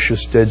those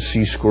precious Dead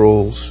Sea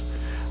Scrolls,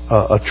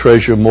 a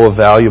treasure more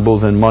valuable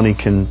than money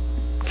can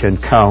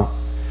count.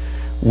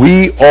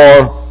 We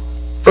are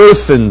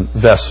earthen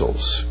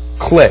vessels,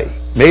 clay,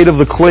 made of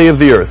the clay of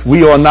the earth.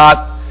 We are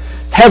not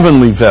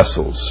heavenly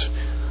vessels.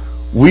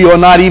 We are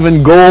not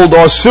even gold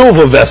or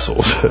silver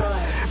vessels.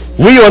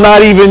 We are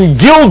not even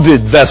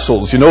gilded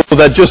vessels,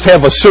 that just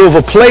have a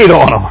silver plate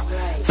on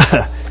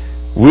them.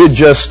 We're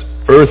just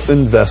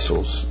earthen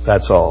vessels,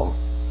 that's all.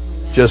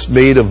 Just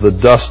made of the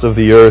dust of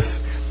the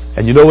earth.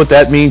 And you know what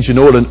that means? You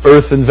know what an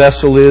earthen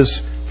vessel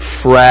is?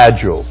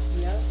 Fragile,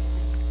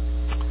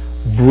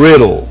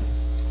 brittle,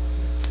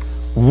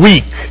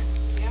 weak,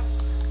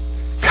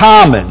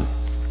 common.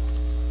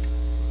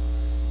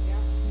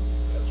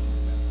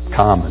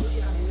 Common.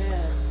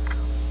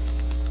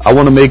 I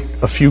want to make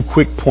a few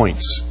quick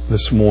points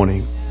this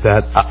morning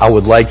that I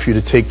would like for you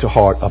to take to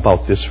heart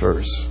about this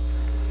verse.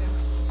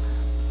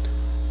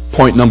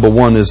 Point number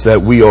one is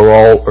that we are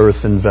all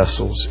earthen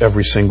vessels,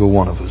 every single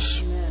one of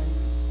us.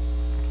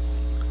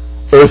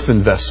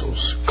 Earthen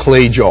vessels,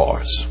 clay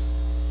jars.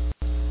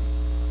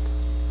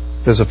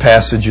 There's a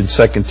passage in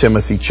 2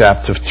 Timothy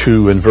chapter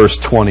 2 and verse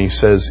 20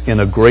 says, in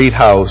a great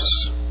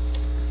house,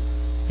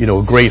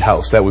 a great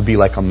house, that would be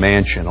like a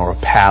mansion or a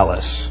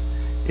palace,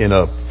 in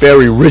a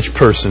very rich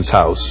person's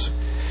house.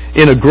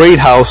 In a great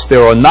house,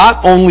 there are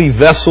not only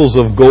vessels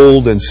of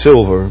gold and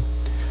silver,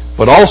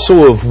 but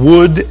also of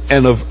wood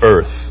and of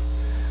earth.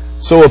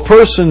 So a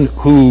person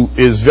who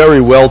is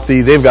very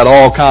wealthy, they've got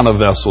all kind of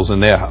vessels in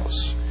their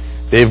house.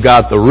 They've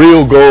got the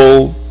real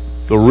gold,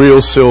 the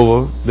real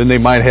silver, then they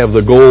might have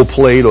the gold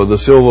plate or the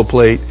silver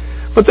plate,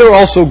 but they're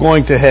also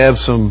going to have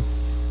some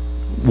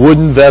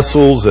wooden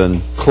vessels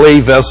and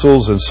clay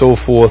vessels and so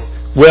forth.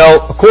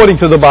 Well, according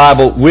to the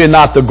Bible, we're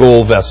not the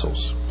gold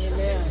vessels.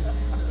 Amen.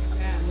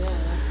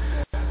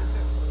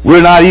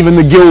 We're not even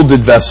the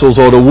gilded vessels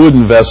or the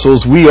wooden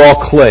vessels. We are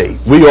clay.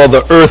 We are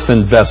the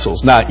earthen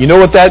vessels. Now, you know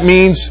what that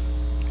means?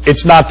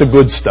 It's not the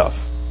good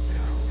stuff.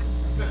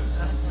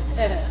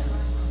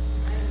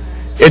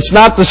 It's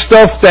not the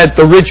stuff that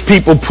the rich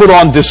people put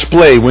on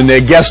display when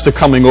their guests are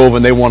coming over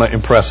and they want to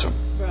impress them.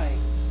 Right.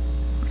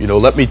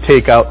 Let me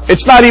take out.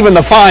 It's not even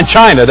the fine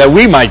china that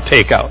we might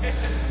take out.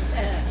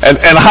 And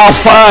how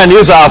fine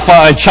is our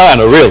fine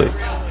china, really?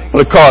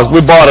 Because we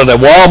bought it at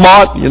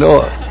Walmart,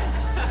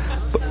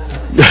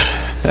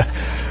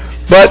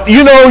 But,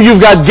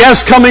 you've got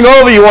guests coming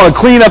over, you want to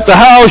clean up the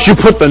house, you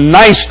put the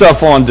nice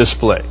stuff on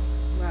display.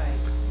 Right.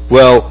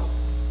 Well,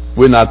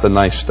 we're not the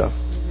nice stuff.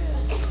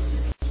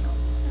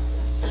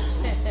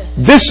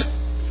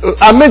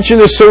 I mention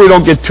this so we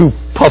don't get too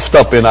puffed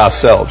up in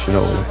ourselves, We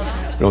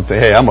don't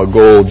think, hey, I'm a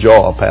gold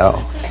jar,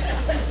 pal.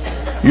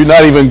 You're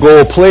not even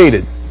gold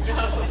plated.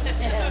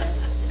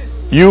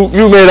 You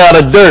made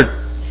out of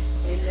dirt.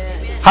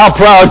 Amen. How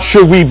proud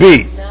should we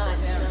be?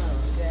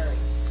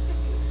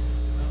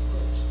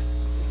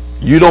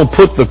 You don't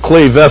put the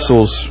clay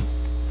vessels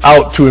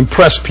out to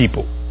impress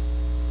people.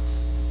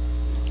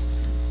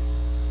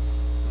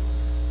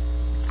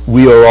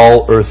 We are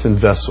all earthen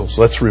vessels.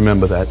 Let's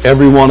remember that.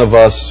 Every one of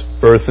us,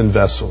 earthen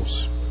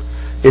vessels.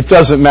 It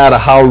doesn't matter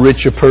how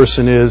rich a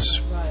person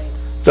is.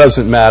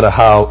 Doesn't matter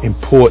how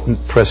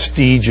important,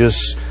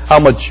 prestigious, how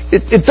much.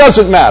 It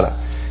doesn't matter.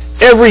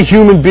 Every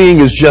human being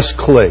is just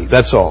clay.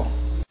 That's all.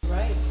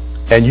 Right.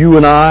 And you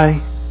and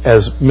I,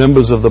 as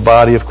members of the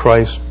body of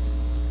Christ,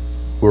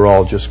 we're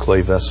all just clay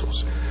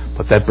vessels.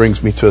 But that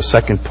brings me to a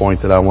second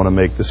point that I want to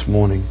make this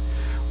morning.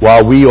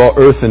 While we are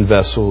earthen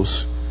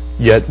vessels,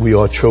 yet we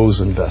are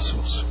chosen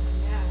vessels.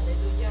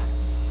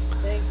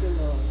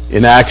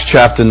 In Acts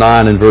chapter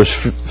 9 and verse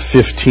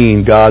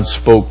 15, God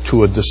spoke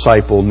to a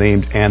disciple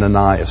named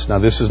Ananias. Now,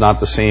 this is not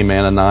the same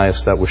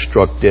Ananias that was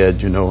struck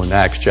dead, in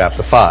Acts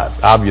chapter 5.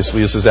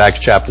 Obviously, this is Acts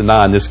chapter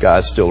 9. This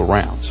guy's still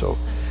around. So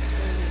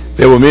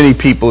there were many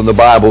people in the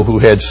Bible who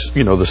had,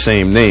 the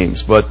same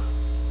names. But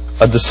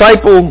a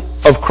disciple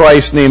of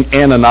Christ named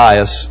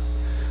Ananias,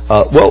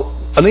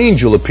 an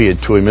angel appeared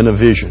to him in a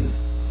vision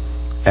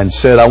and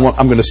said, I'm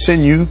going to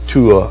send you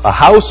to a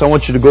house. I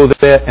want you to go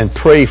there and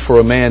pray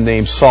for a man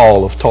named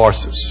Saul of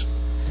Tarsus.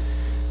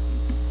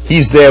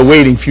 He's there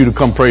waiting for you to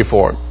come pray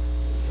for him.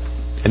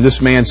 And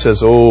this man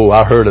says, oh,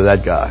 I heard of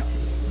that guy.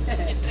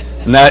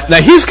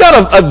 Now he's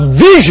got a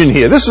vision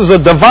here. This is a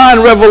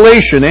divine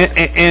revelation,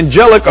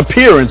 angelic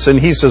appearance. And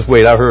he says,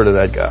 wait, I heard of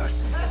that guy.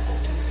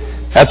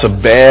 That's a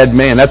bad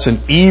man. That's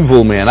an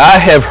evil man. I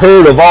have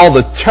heard of all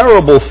the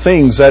terrible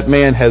things that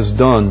man has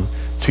done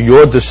to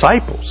your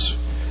disciples.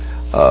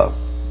 And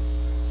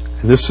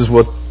this is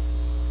what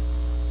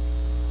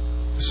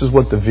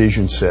the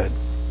vision said.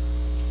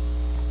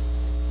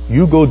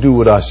 You go do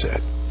what I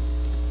said.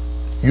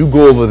 You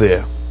go over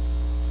there.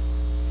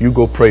 You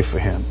go pray for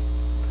him.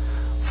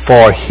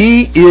 For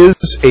he is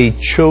a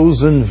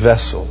chosen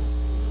vessel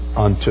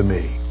unto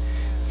me.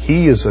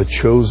 He is a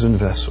chosen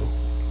vessel.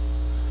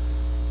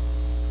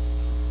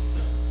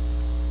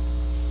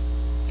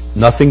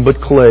 Nothing but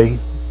clay,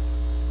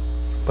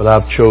 but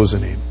I've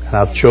chosen him. And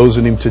I've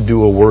chosen him to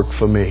do a work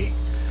for me.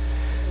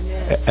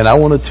 Amen. And I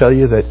want to tell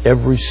you that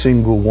every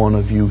single one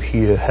of you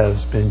here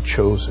has been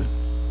chosen.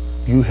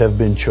 You have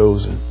been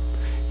chosen.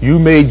 You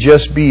may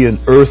just be an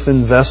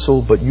earthen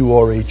vessel, but you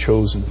are a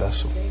chosen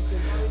vessel.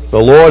 The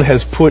Lord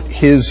has put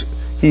His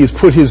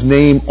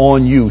name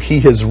on you. He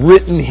has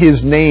written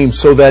His name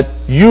so that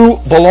you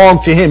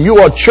belong to Him. You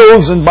are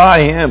chosen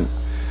by Him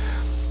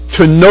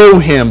to know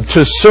Him,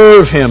 to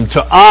serve Him,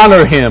 to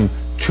honor Him,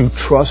 to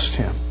trust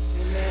Him,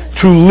 Amen.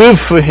 To live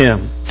for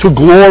Him, to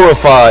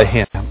glorify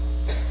Him,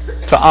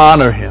 to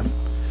honor Him.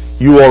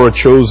 You are a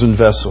chosen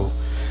vessel.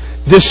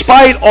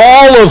 Despite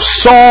all of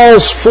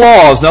Saul's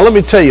flaws, now let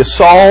me tell you,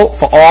 Saul,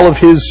 for all of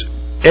his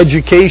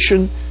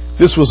education,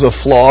 this was a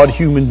flawed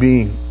human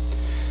being.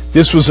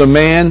 This was a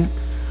man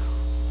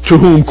to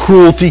whom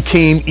cruelty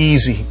came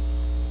easy.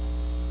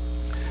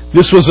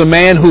 This was a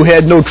man who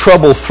had no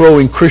trouble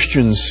throwing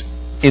Christians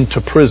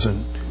into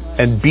prison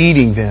and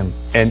beating them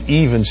and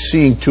even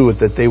seeing to it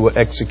that they were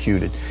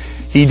executed.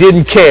 He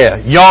didn't care,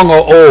 young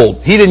or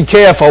old. He didn't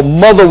care if a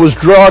mother was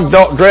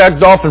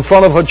dragged off in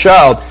front of her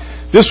child.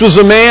 This was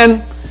a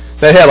man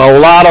that had a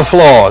lot of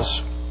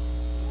flaws.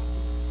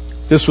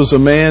 This was a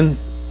man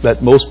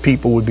that most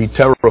people would be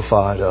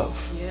terrified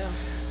of. Yeah.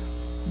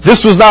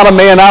 This was not a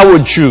man I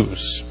would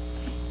choose.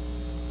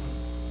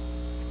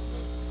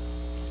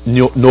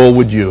 Nor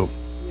would you.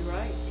 You're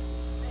right.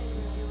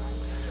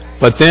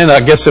 But then I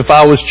guess if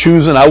I was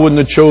choosing, I wouldn't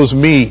have chose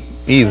me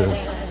either.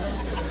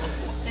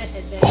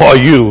 Or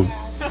you.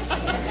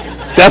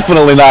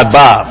 Definitely not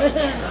Bob.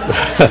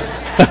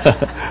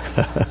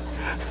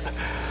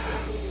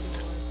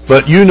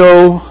 But you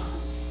know,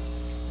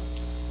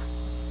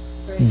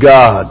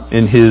 God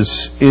in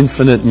His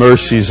infinite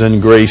mercies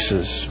and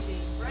graces,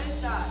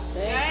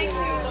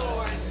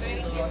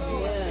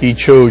 He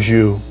chose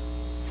you.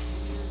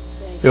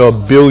 There are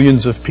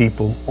billions of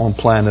people on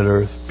planet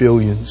Earth.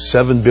 Billions.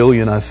 7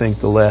 billion, I think,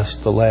 the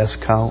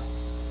last count.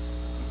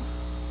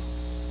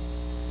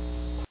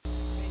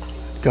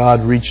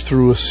 God reached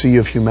through a sea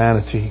of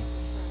humanity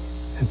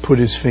and put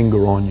His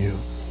finger on you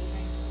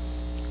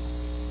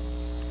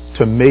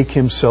to make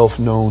Himself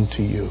known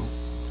to you,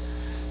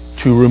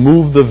 to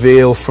remove the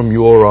veil from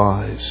your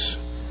eyes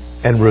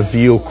and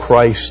reveal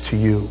Christ to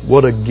you.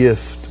 What a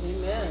gift.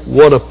 Amen.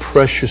 What a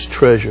precious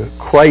treasure.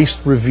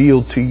 Christ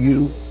revealed to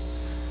you.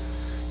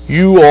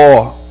 You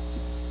are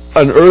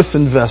an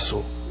earthen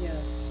vessel. Yes.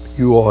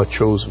 You are a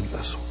chosen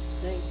vessel.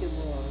 Thank you,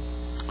 Lord.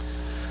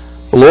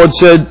 The Lord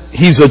said,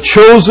 He's a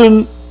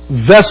chosen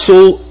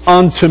vessel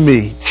unto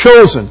me.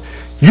 Chosen.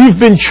 You've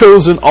been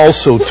chosen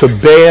also to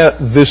bear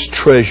this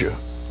treasure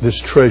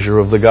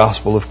of the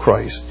gospel of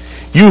Christ.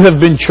 You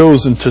have been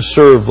chosen to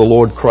serve the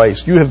Lord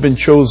Christ. You have been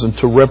chosen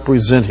to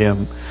represent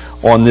Him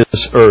on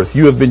this earth.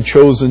 You have been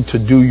chosen to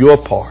do your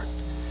part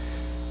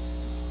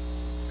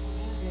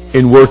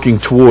in working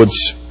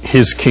towards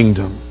His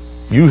kingdom.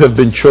 You have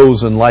been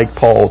chosen, like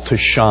Paul, to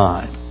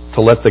shine,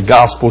 to let the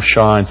gospel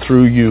shine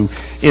through you.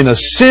 In a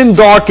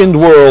sin-darkened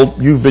world,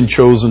 you've been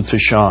chosen to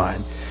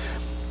shine.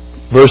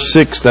 Verse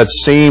 6, that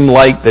same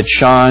light that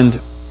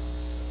shined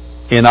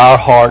in our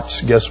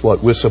hearts, guess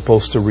what? We're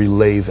supposed to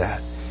relay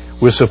that.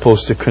 We're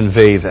supposed to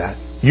convey that.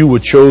 You were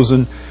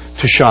chosen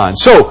to shine.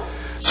 So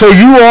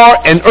you are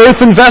an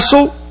earthen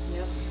vessel.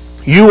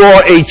 You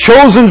are a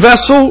chosen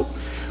vessel.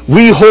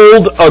 We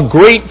hold a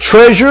great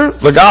treasure,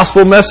 the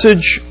gospel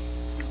message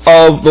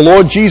of the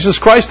Lord Jesus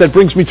Christ. That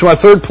brings me to my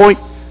third point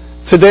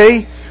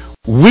today.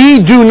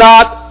 We do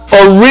not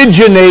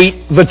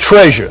originate the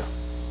treasure.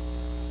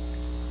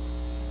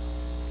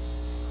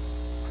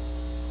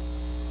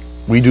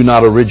 We do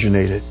not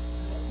originate it.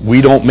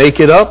 We don't make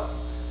it up.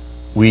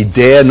 We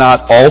dare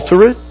not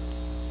alter it.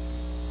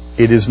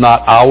 It is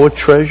not our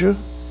treasure.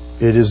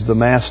 It is the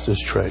Master's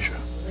treasure.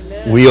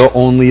 Amen. We are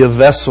only a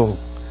vessel.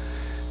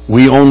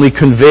 We only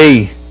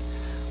convey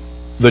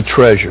the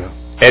treasure.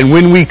 And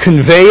when we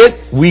convey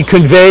it, we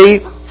convey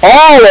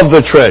all of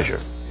the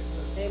treasure.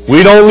 Amen.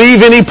 We don't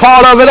leave any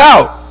part of it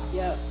out.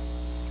 Yep.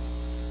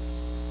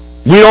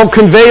 We don't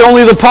convey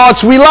only the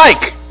parts we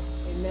like.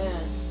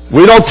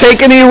 We don't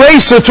take an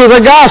eraser to the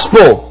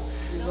gospel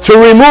to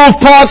remove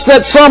parts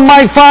that some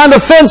might find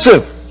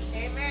offensive.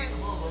 Amen.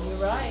 You're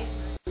right.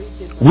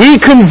 We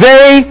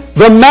convey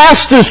the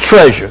Master's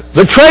treasure.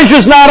 The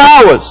treasure's not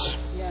ours.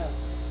 Yes.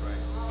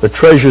 The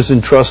treasure's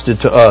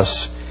entrusted to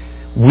us.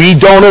 We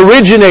don't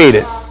originate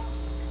it.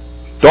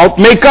 Don't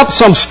make up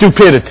some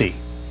stupidity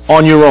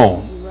on your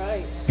own.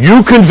 Right.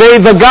 You convey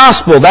the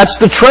gospel. That's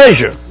the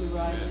treasure.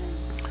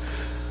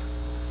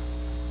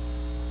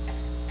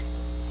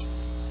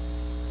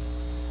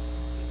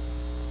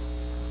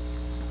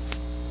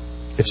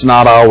 It's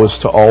not ours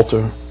to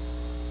alter,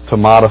 to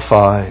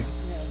modify,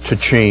 to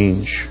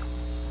change,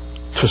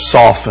 to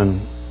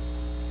soften,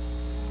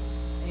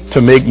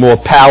 to make more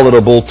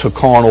palatable to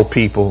carnal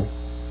people.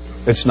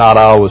 It's not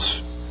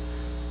ours.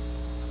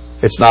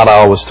 It's not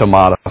ours to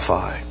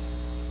modify.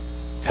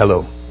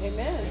 Hello.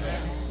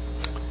 Amen.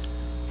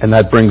 And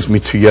that brings me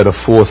to yet a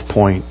fourth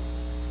point.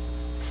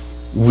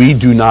 We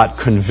do not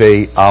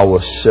convey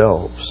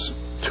ourselves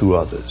to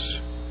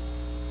others.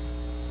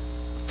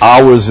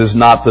 Ours is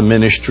not the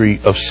ministry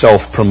of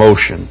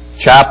self-promotion.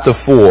 Chapter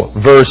 4,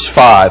 verse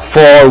 5.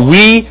 For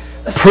we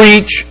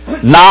preach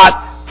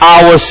not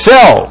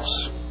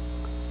ourselves.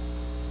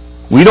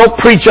 We don't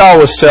preach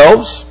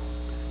ourselves.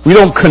 We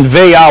don't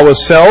convey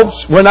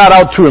ourselves. We're not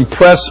out to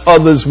impress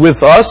others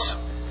with us.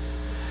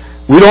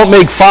 We don't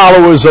make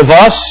followers of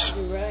us.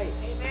 You're right.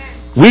 Amen.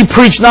 We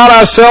preach not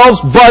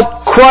ourselves, but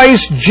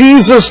Christ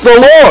Jesus the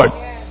Lord.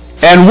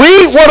 And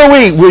we, what are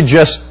we? We're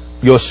just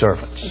your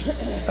servants.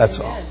 That's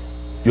all.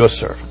 Your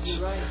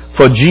servants.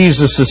 For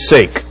Jesus'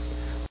 sake.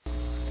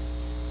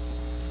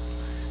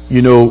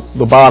 You know,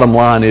 the bottom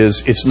line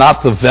is, it's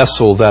not the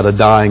vessel that a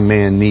dying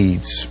man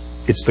needs.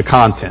 It's the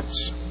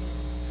contents.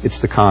 It's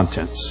the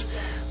contents.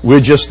 We're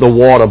just the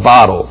water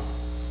bottle.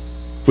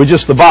 We're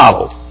just the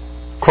bottle.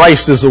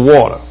 Christ is the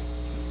water.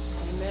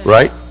 Amen.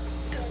 Right?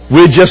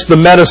 We're just the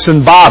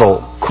medicine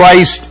bottle.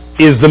 Christ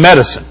is the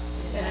medicine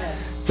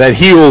that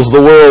heals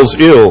the world's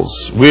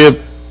ills.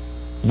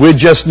 We're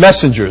just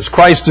messengers.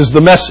 Christ is the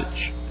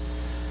message.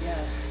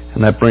 Yes.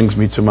 And that brings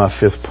me to my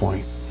fifth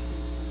point.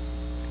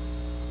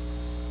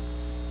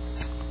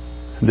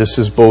 This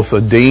is both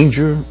a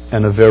danger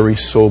and a very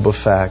sober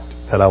fact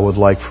that I would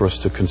like for us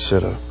to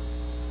consider.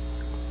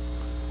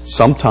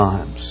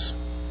 Sometimes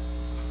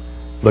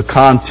the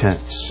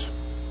contents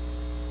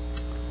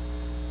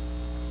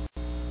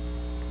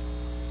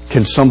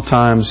can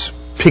sometimes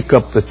pick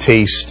up the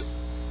taste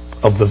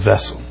of the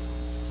vessel.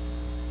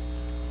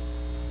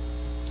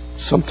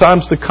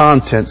 Sometimes the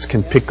contents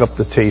can pick up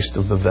the taste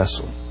of the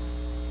vessel.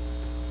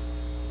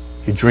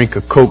 You drink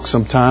a Coke,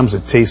 sometimes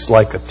it tastes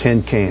like a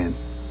tin can.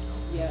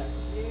 Yes.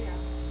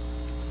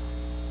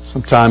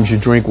 Sometimes you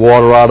drink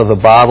water out of the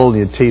bottle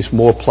and it tastes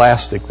more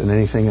plastic than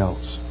anything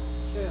else.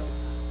 True.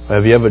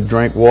 Have you ever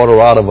drank water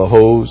out of a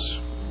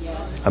hose?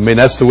 Yeah. I mean,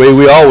 that's the way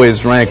we always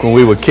drank when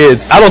we were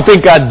kids. I don't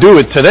think I'd do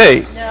it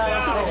today. No.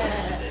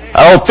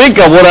 I don't think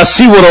I would. I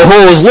see what a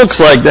hose looks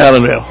like down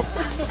in there.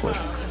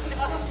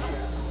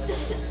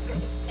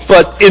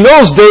 But in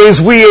those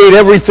days, we ate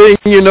everything,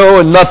 you know,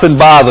 and nothing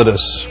bothered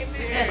us.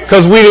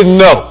 Because we didn't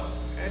know.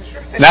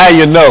 Now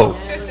you know.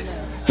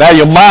 Now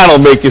your mind will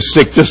make you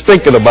sick just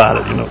thinking about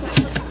it, you know.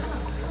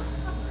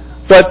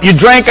 But you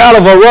drank out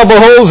of a rubber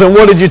hose, and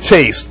what did you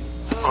taste?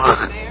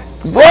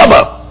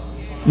 Rubber.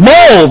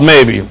 Mold,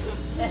 maybe.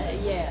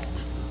 Yeah.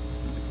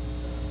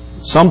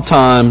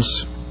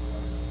 Sometimes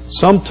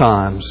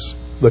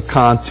the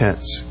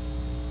contents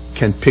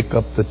can pick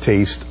up the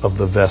taste of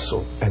the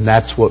vessel, and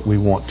that's what we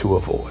want to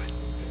avoid.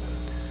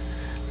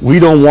 We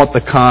don't want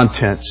the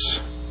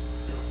contents.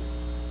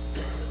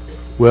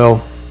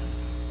 Well,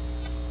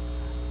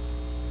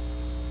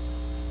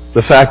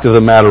 the fact of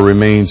the matter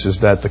remains is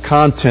that the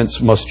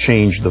contents must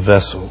change the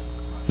vessel,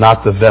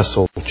 not the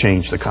vessel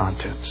change the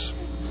contents.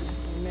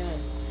 Amen.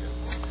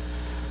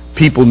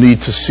 People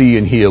need to see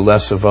and hear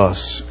less of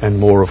us and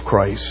more of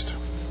Christ.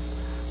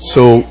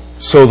 So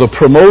the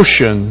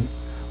promotion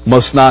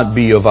must not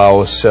be of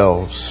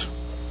ourselves,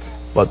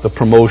 but the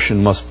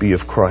promotion must be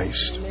of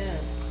Christ. Amen.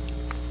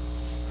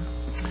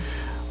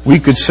 We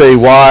could say,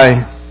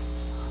 why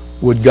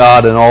would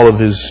God in all of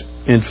His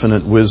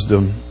infinite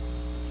wisdom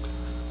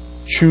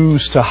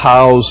choose to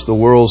house the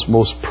world's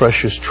most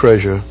precious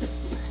treasure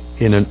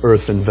in an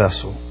earthen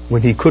vessel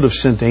when He could have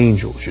sent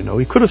angels, you know?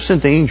 He could have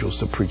sent angels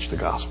to preach the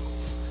gospel.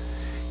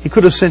 He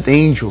could have sent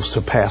angels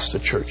to pastor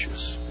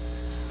churches.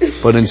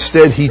 But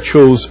instead He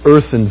chose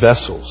earthen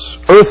vessels.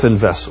 Earthen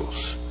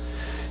vessels.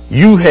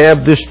 We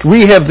have this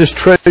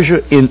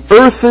treasure in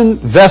earthen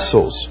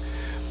vessels.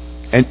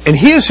 And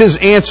here's His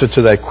answer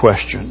to that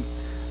question.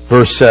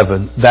 Verse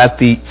 7, that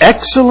the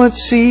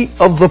excellency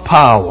of the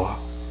power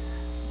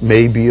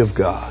may be of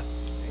God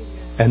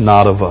and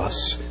not of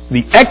us.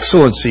 The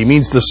excellency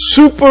means the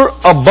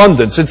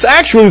superabundance. It's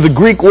actually the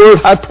Greek word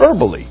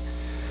hyperbole,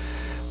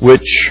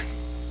 which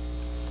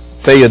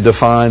Thea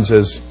defines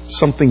as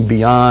something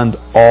beyond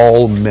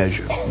all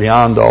measure,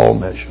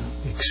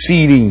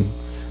 exceeding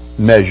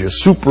measure,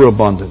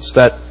 superabundance.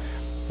 That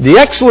the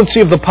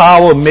excellency of the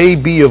power may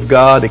be of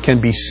God, it can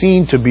be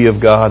seen to be of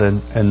God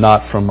and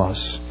not from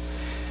us.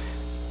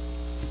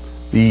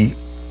 The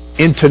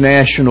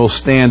International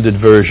Standard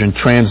Version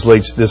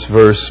translates this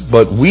verse,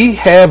 but we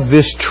have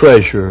this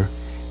treasure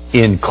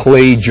in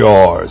clay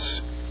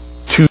jars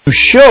to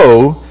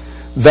show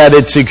that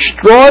its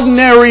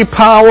extraordinary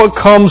power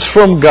comes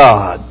from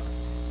God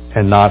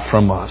and not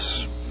from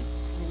us.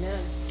 Amen.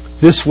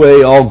 This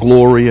way, all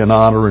glory and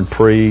honor and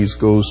praise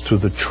goes to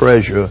the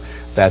treasure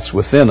that's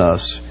within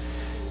us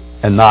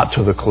and not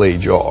to the clay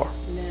jar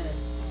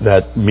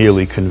that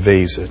merely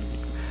conveys it.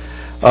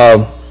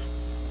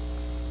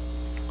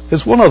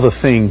 There's one other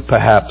thing,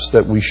 perhaps,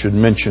 that we should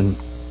mention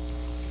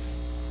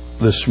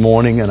this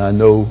morning, and I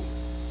know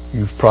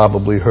you've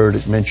probably heard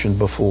it mentioned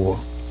before.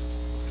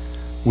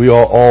 We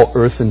are all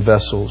earthen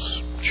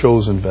vessels,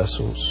 chosen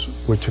vessels.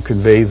 We're to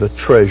convey the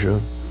treasure,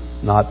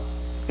 not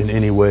in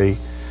any way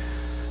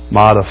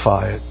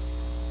modify it.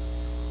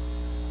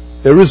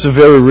 There is a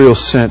very real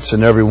sense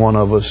in every one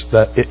of us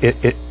that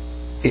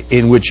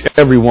in which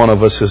every one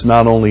of us is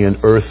not only an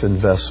earthen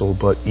vessel,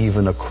 but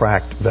even a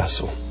cracked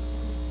vessel.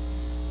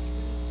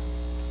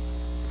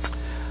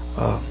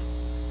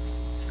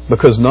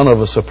 Because none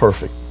of us are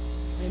perfect.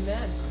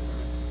 Amen.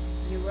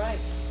 You're right.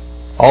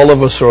 All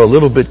of us are a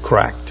little bit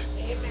cracked.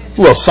 Amen.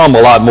 Well, some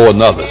a lot more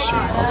than others. You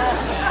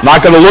know.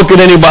 Not going to look at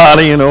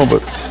anybody, you know,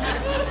 but...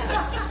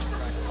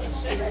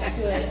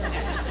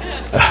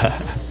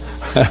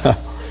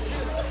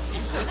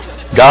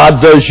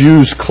 God does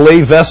use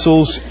clay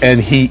vessels,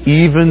 and He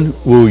even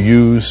will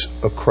use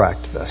a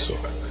cracked vessel.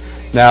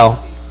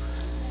 Now,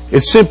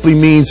 it simply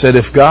means that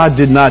if God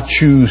did not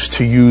choose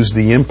to use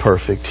the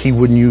imperfect, He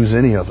wouldn't use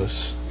any of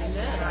us.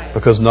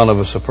 Because none of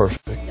us are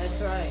perfect.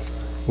 That's right.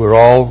 We're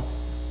all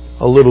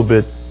a little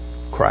bit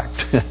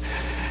cracked.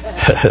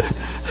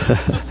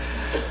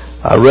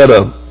 I read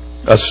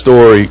a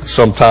story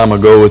some time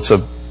ago. It's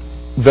a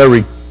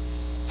very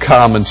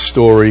common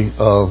story.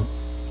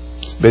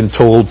 It's been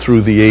told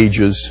through the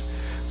ages.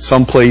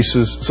 Some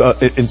places,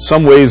 in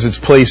some ways it's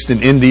placed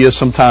in India,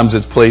 sometimes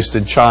it's placed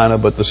in China,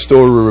 but the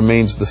story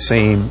remains the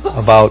same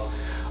about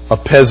a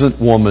peasant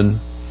woman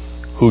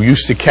who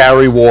used to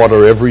carry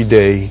water every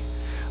day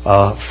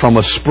from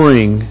a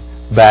spring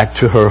back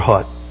to her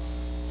hut.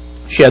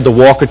 She had to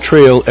walk a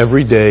trail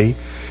every day.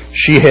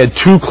 She had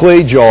 2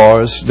 clay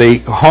jars. They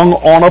hung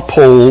on a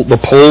pole. The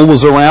pole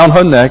was around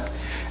her neck.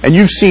 And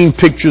you've seen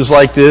pictures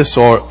like this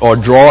or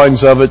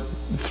drawings of it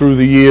through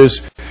the years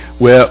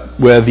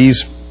where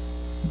these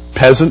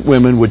peasant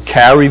women would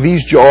carry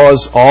these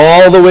jars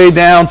all the way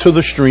down to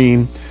the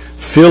stream,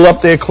 fill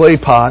up their clay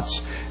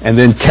pots, and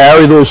then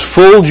carry those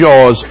full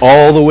jars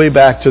all the way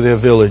back to their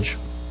village.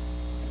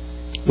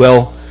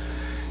 Well,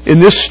 in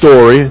this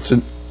story, it's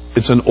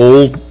an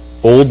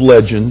old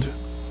legend.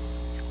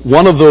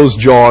 One of those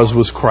jars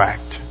was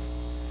cracked,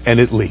 and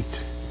it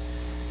leaked.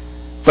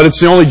 But it's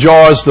the only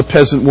jars the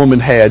peasant woman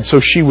had, so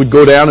she would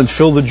go down and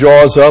fill the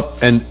jars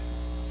up, and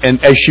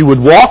as she would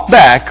walk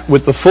back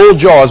with the full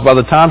jars, by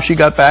the time she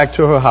got back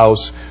to her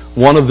house,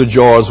 one of the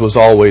jars was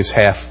always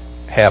half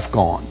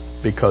gone,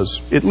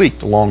 because it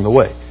leaked along the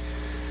way.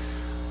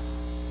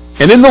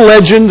 And in the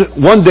legend,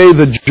 one day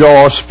the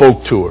jar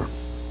spoke to her.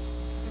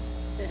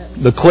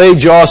 The clay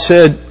jar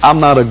said, "I'm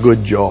not a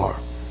good jar.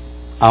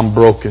 I'm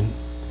broken.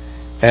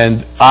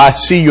 And I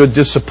see your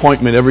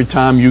disappointment every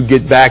time you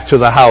get back to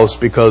the house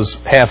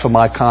because half of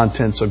my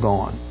contents are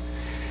gone.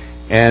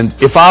 And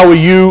if I were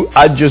you,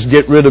 I'd just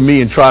get rid of me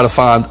and try to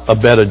find a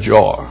better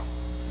jar."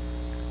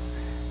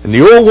 And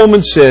the old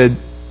woman said,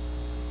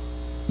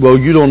 "Well,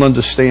 you don't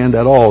understand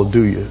at all,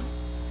 do you?"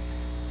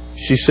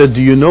 She said,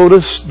 "Do you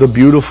notice the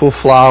beautiful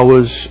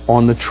flowers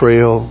on the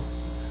trail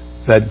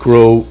that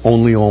grow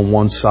only on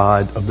one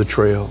side of the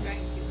trail?"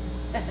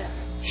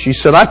 She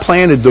said, "I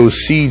planted those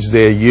seeds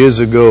there years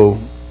ago.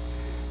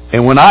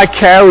 And when I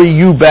carry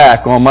you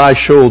back on my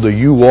shoulder,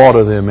 you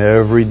water them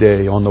every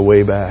day on the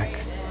way back.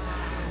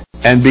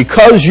 And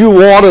because you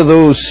water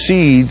those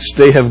seeds,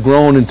 they have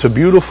grown into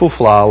beautiful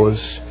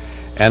flowers.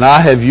 And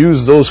I have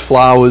used those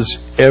flowers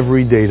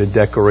every day to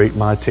decorate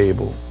my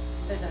table."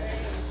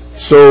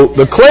 So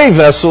the clay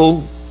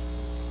vessel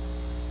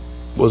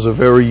was a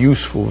very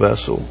useful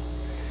vessel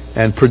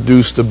and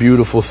produced a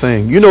beautiful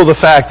thing. You know, the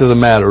fact of the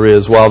matter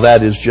is, while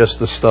that is just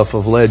the stuff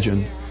of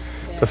legend,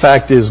 the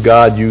fact is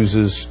God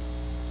uses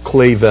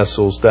clay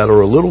vessels that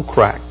are a little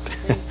cracked.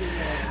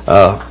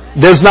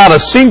 There's not a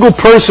single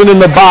person in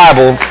the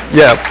Bible,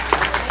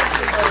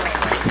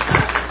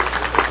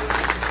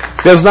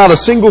 there's not a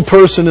single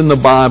person in the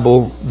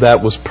Bible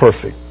that was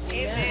perfect,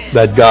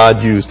 that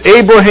God used.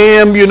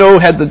 Abraham, you know,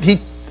 he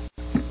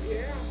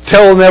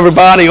telling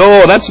everybody,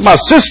 "Oh, that's my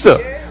sister."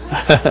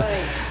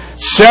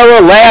 Sarah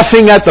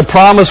laughing at the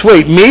promise.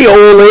 "Wait, me,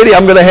 old lady,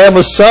 I'm going to have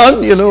a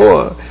son," you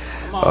know.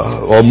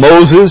 Or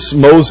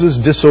Moses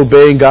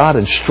disobeying God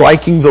and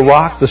striking the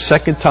rock the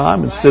second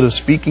time instead of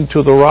speaking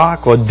to the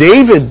rock. Or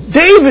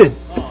David,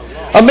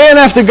 a man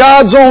after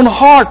God's own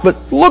heart, but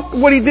look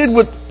what he did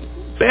with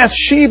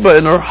Bathsheba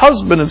and her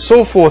husband and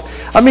so forth.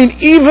 I mean,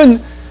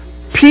 even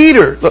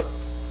Peter, the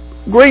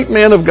great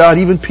man of God,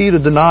 even Peter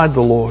denied the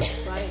Lord.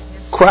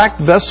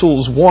 Cracked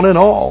vessels, one and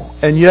all.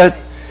 And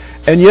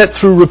yet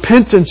through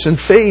repentance and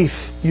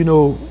faith, you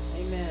know,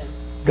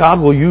 God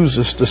will use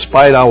us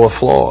despite our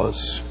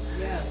flaws.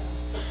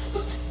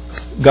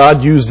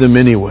 God used them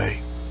anyway.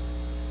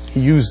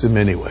 He used them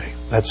anyway.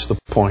 That's the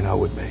point I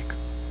would make.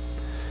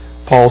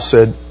 Paul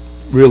said,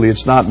 really,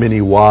 it's not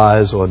many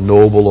wise or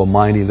noble or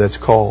mighty that's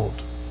called,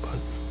 but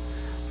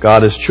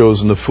God has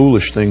chosen the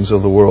foolish things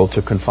of the world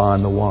to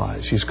confound the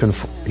wise. He's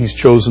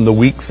chosen the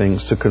weak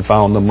things to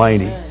confound the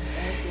mighty.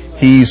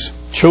 He's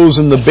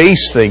chosen the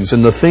base things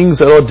and the things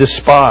that are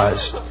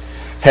despised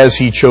has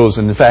He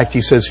chosen. In fact,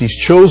 He says He's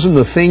chosen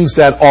the things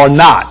that are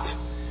not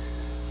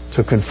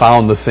to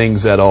confound the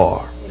things that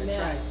are.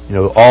 Amen. You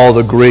know, all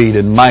the great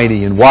and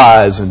mighty and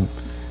wise, and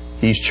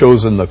He's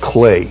chosen the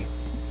clay.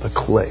 The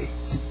clay.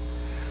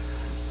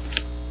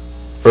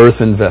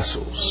 Earthen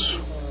vessels.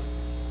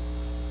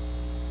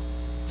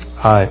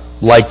 I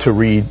like to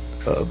read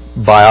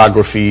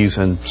biographies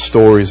and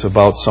stories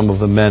about some of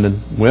the men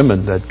and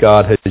women that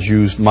God has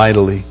used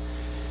mightily.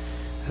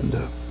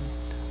 And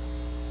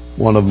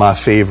one of my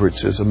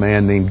favorites is a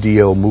man named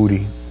D.L.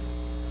 Moody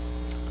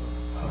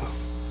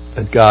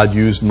that God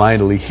used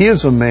mightily.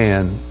 Here's a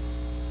man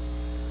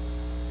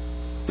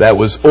that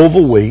was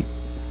overweight,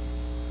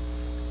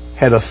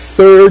 had a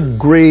third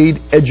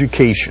grade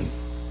education.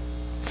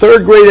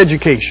 Third grade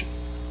education.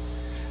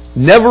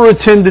 Never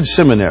attended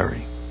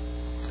seminary.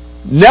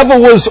 Never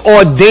was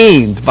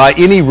ordained by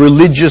any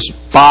religious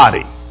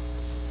body.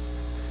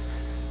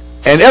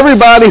 And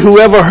everybody who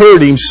ever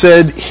heard him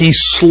said he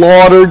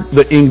slaughtered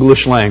the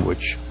English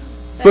language.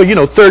 Well, you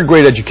know, third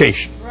grade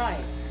education.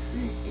 Right.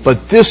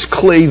 But this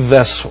clay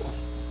vessel,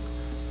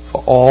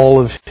 for all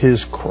of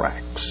his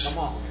cracks,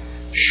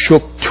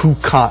 shook 2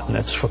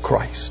 continents for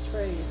Christ.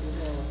 Praise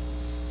the Lord.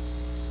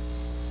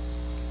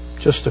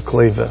 Just a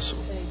clay vessel.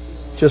 Thank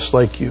you. Just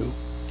like you.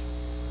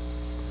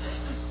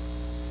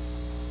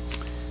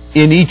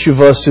 In each of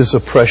us is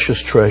a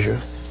precious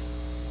treasure.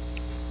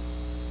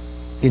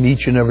 In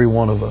each and every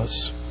one of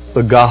us,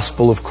 the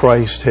gospel of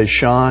Christ has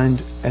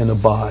shined and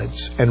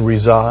abides and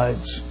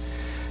resides.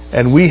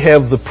 And we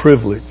have the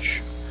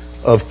privilege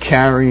of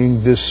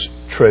carrying this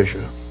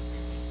treasure.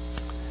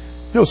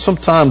 You know,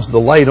 sometimes the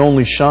light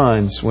only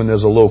shines when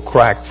there's a little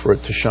crack for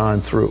it to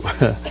shine through.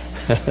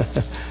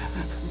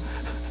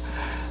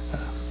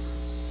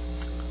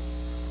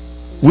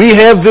 We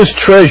have this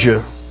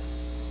treasure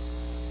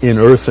in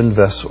earthen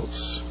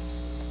vessels,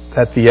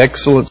 that the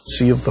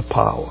excellency of the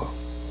power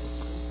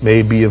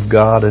may be of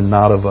God and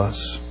not of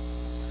us.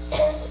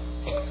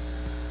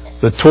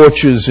 The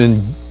torches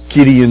in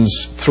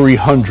Gideon's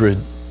 300,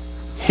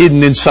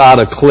 hidden inside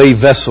a clay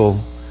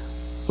vessel,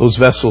 those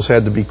vessels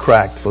had to be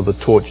cracked for the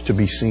torch to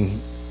be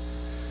seen.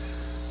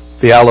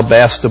 The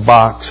alabaster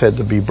box had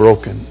to be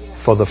broken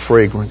for the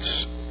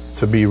fragrance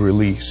to be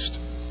released.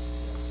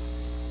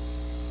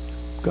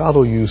 God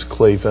will use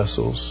clay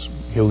vessels.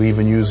 He'll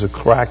even use a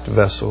cracked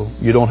vessel.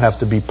 You don't have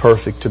to be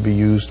perfect to be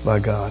used by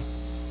God.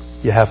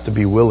 You have to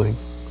be willing.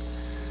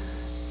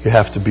 You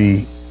have to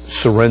be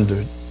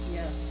surrendered.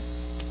 Yes.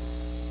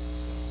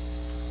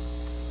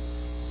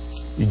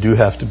 You do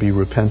have to be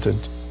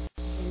repentant.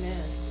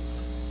 Amen.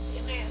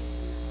 Amen.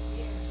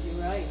 Yes.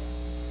 You're right.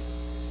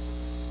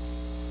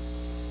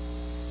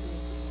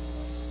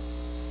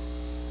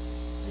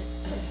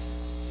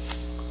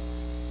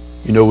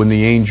 You know, when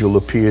the angel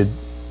appeared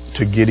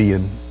to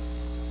Gideon,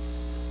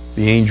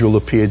 the angel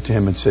appeared to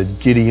him and said,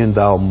 "Gideon,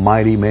 thou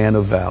mighty man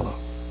of valor."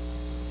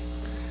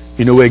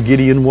 You know where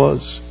Gideon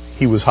was?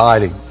 He was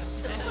hiding.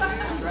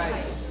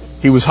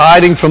 He was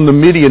hiding from the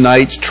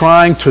Midianites,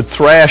 trying to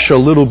thrash a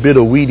little bit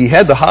of wheat. He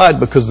had to hide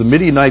because the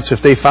Midianites,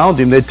 if they found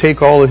him, they'd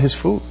take all of his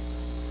food.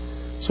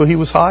 So he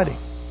was hiding,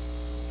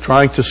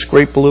 trying to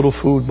scrape a little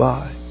food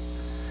by.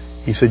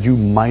 He said, "You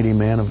mighty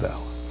man of valor."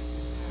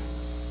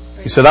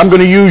 He said, "I'm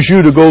going to use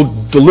you to go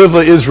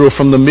deliver Israel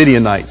from the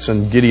Midianites."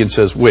 And Gideon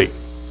says, "Wait,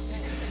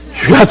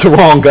 you got the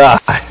wrong guy."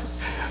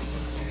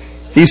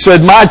 He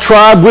said, "My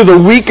tribe, we're the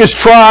weakest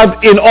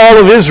tribe in all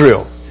of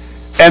Israel.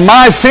 And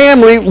my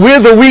family, we're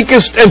the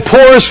weakest and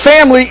poorest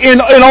family in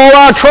all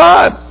our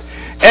tribe.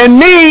 And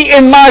me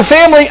and my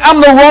family, I'm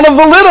the run of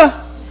the litter."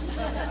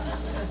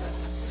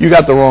 You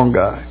got the wrong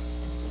guy.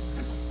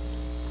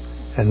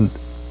 And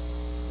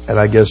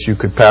I guess you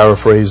could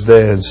paraphrase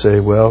there and say,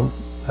 well,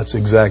 that's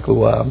exactly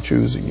why I'm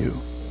choosing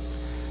you.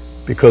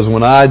 Because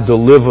when I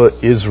deliver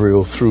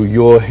Israel through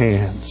your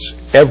hands,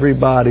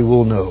 everybody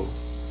will know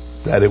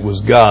that it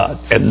was God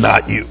and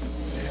not you.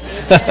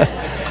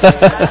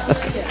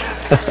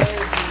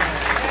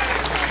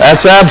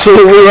 That's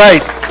absolutely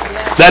right.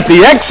 That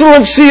the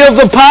excellency of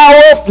the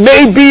power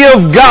may be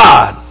of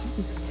God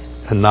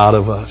and not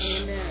of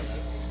us.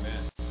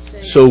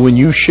 So when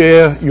you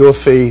share your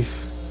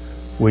faith,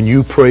 when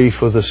you pray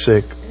for the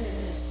sick,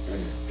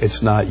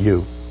 it's not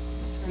you.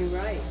 You're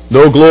right.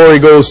 No glory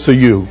goes to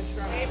you.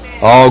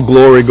 All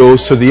glory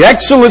goes to the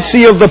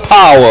excellency of the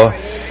power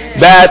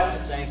that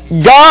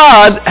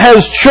God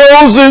has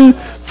chosen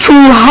to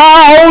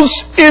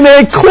house in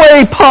a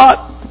clay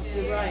pot.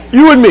 You're right.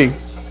 You and me.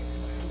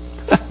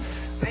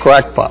 A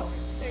crack pot.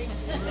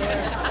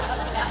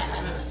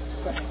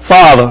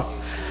 Father,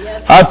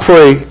 I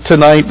pray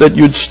tonight that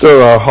you'd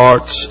stir our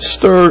hearts.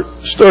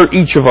 Stir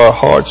each of our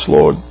hearts,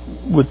 Lord,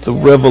 with the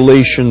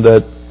revelation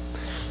that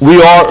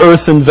we are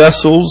earthen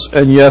vessels,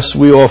 and yes,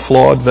 we are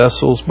flawed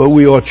vessels, but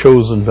we are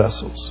chosen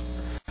vessels.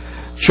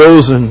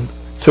 Chosen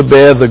to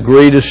bear the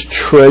greatest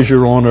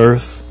treasure on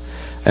earth,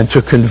 and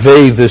to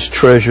convey this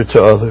treasure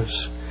to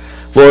others.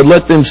 Lord,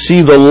 let them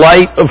see the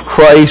light of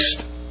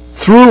Christ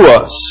through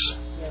us.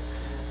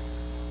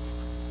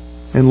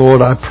 And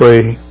Lord, I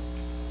pray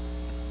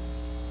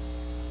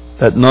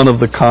that none of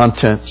the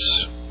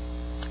contents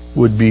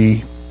would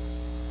be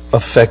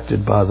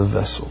affected by the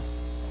vessel,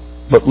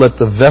 but let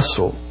the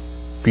vessel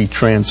be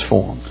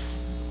transformed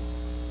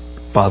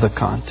by the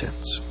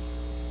contents.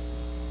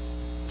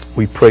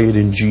 We pray it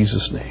in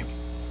Jesus' name.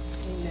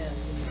 Amen.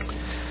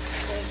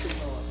 Thank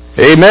you,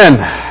 Lord. Amen.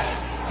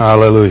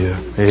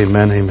 Hallelujah.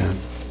 Amen.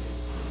 Amen.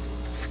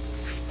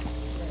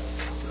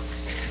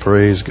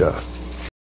 Praise God.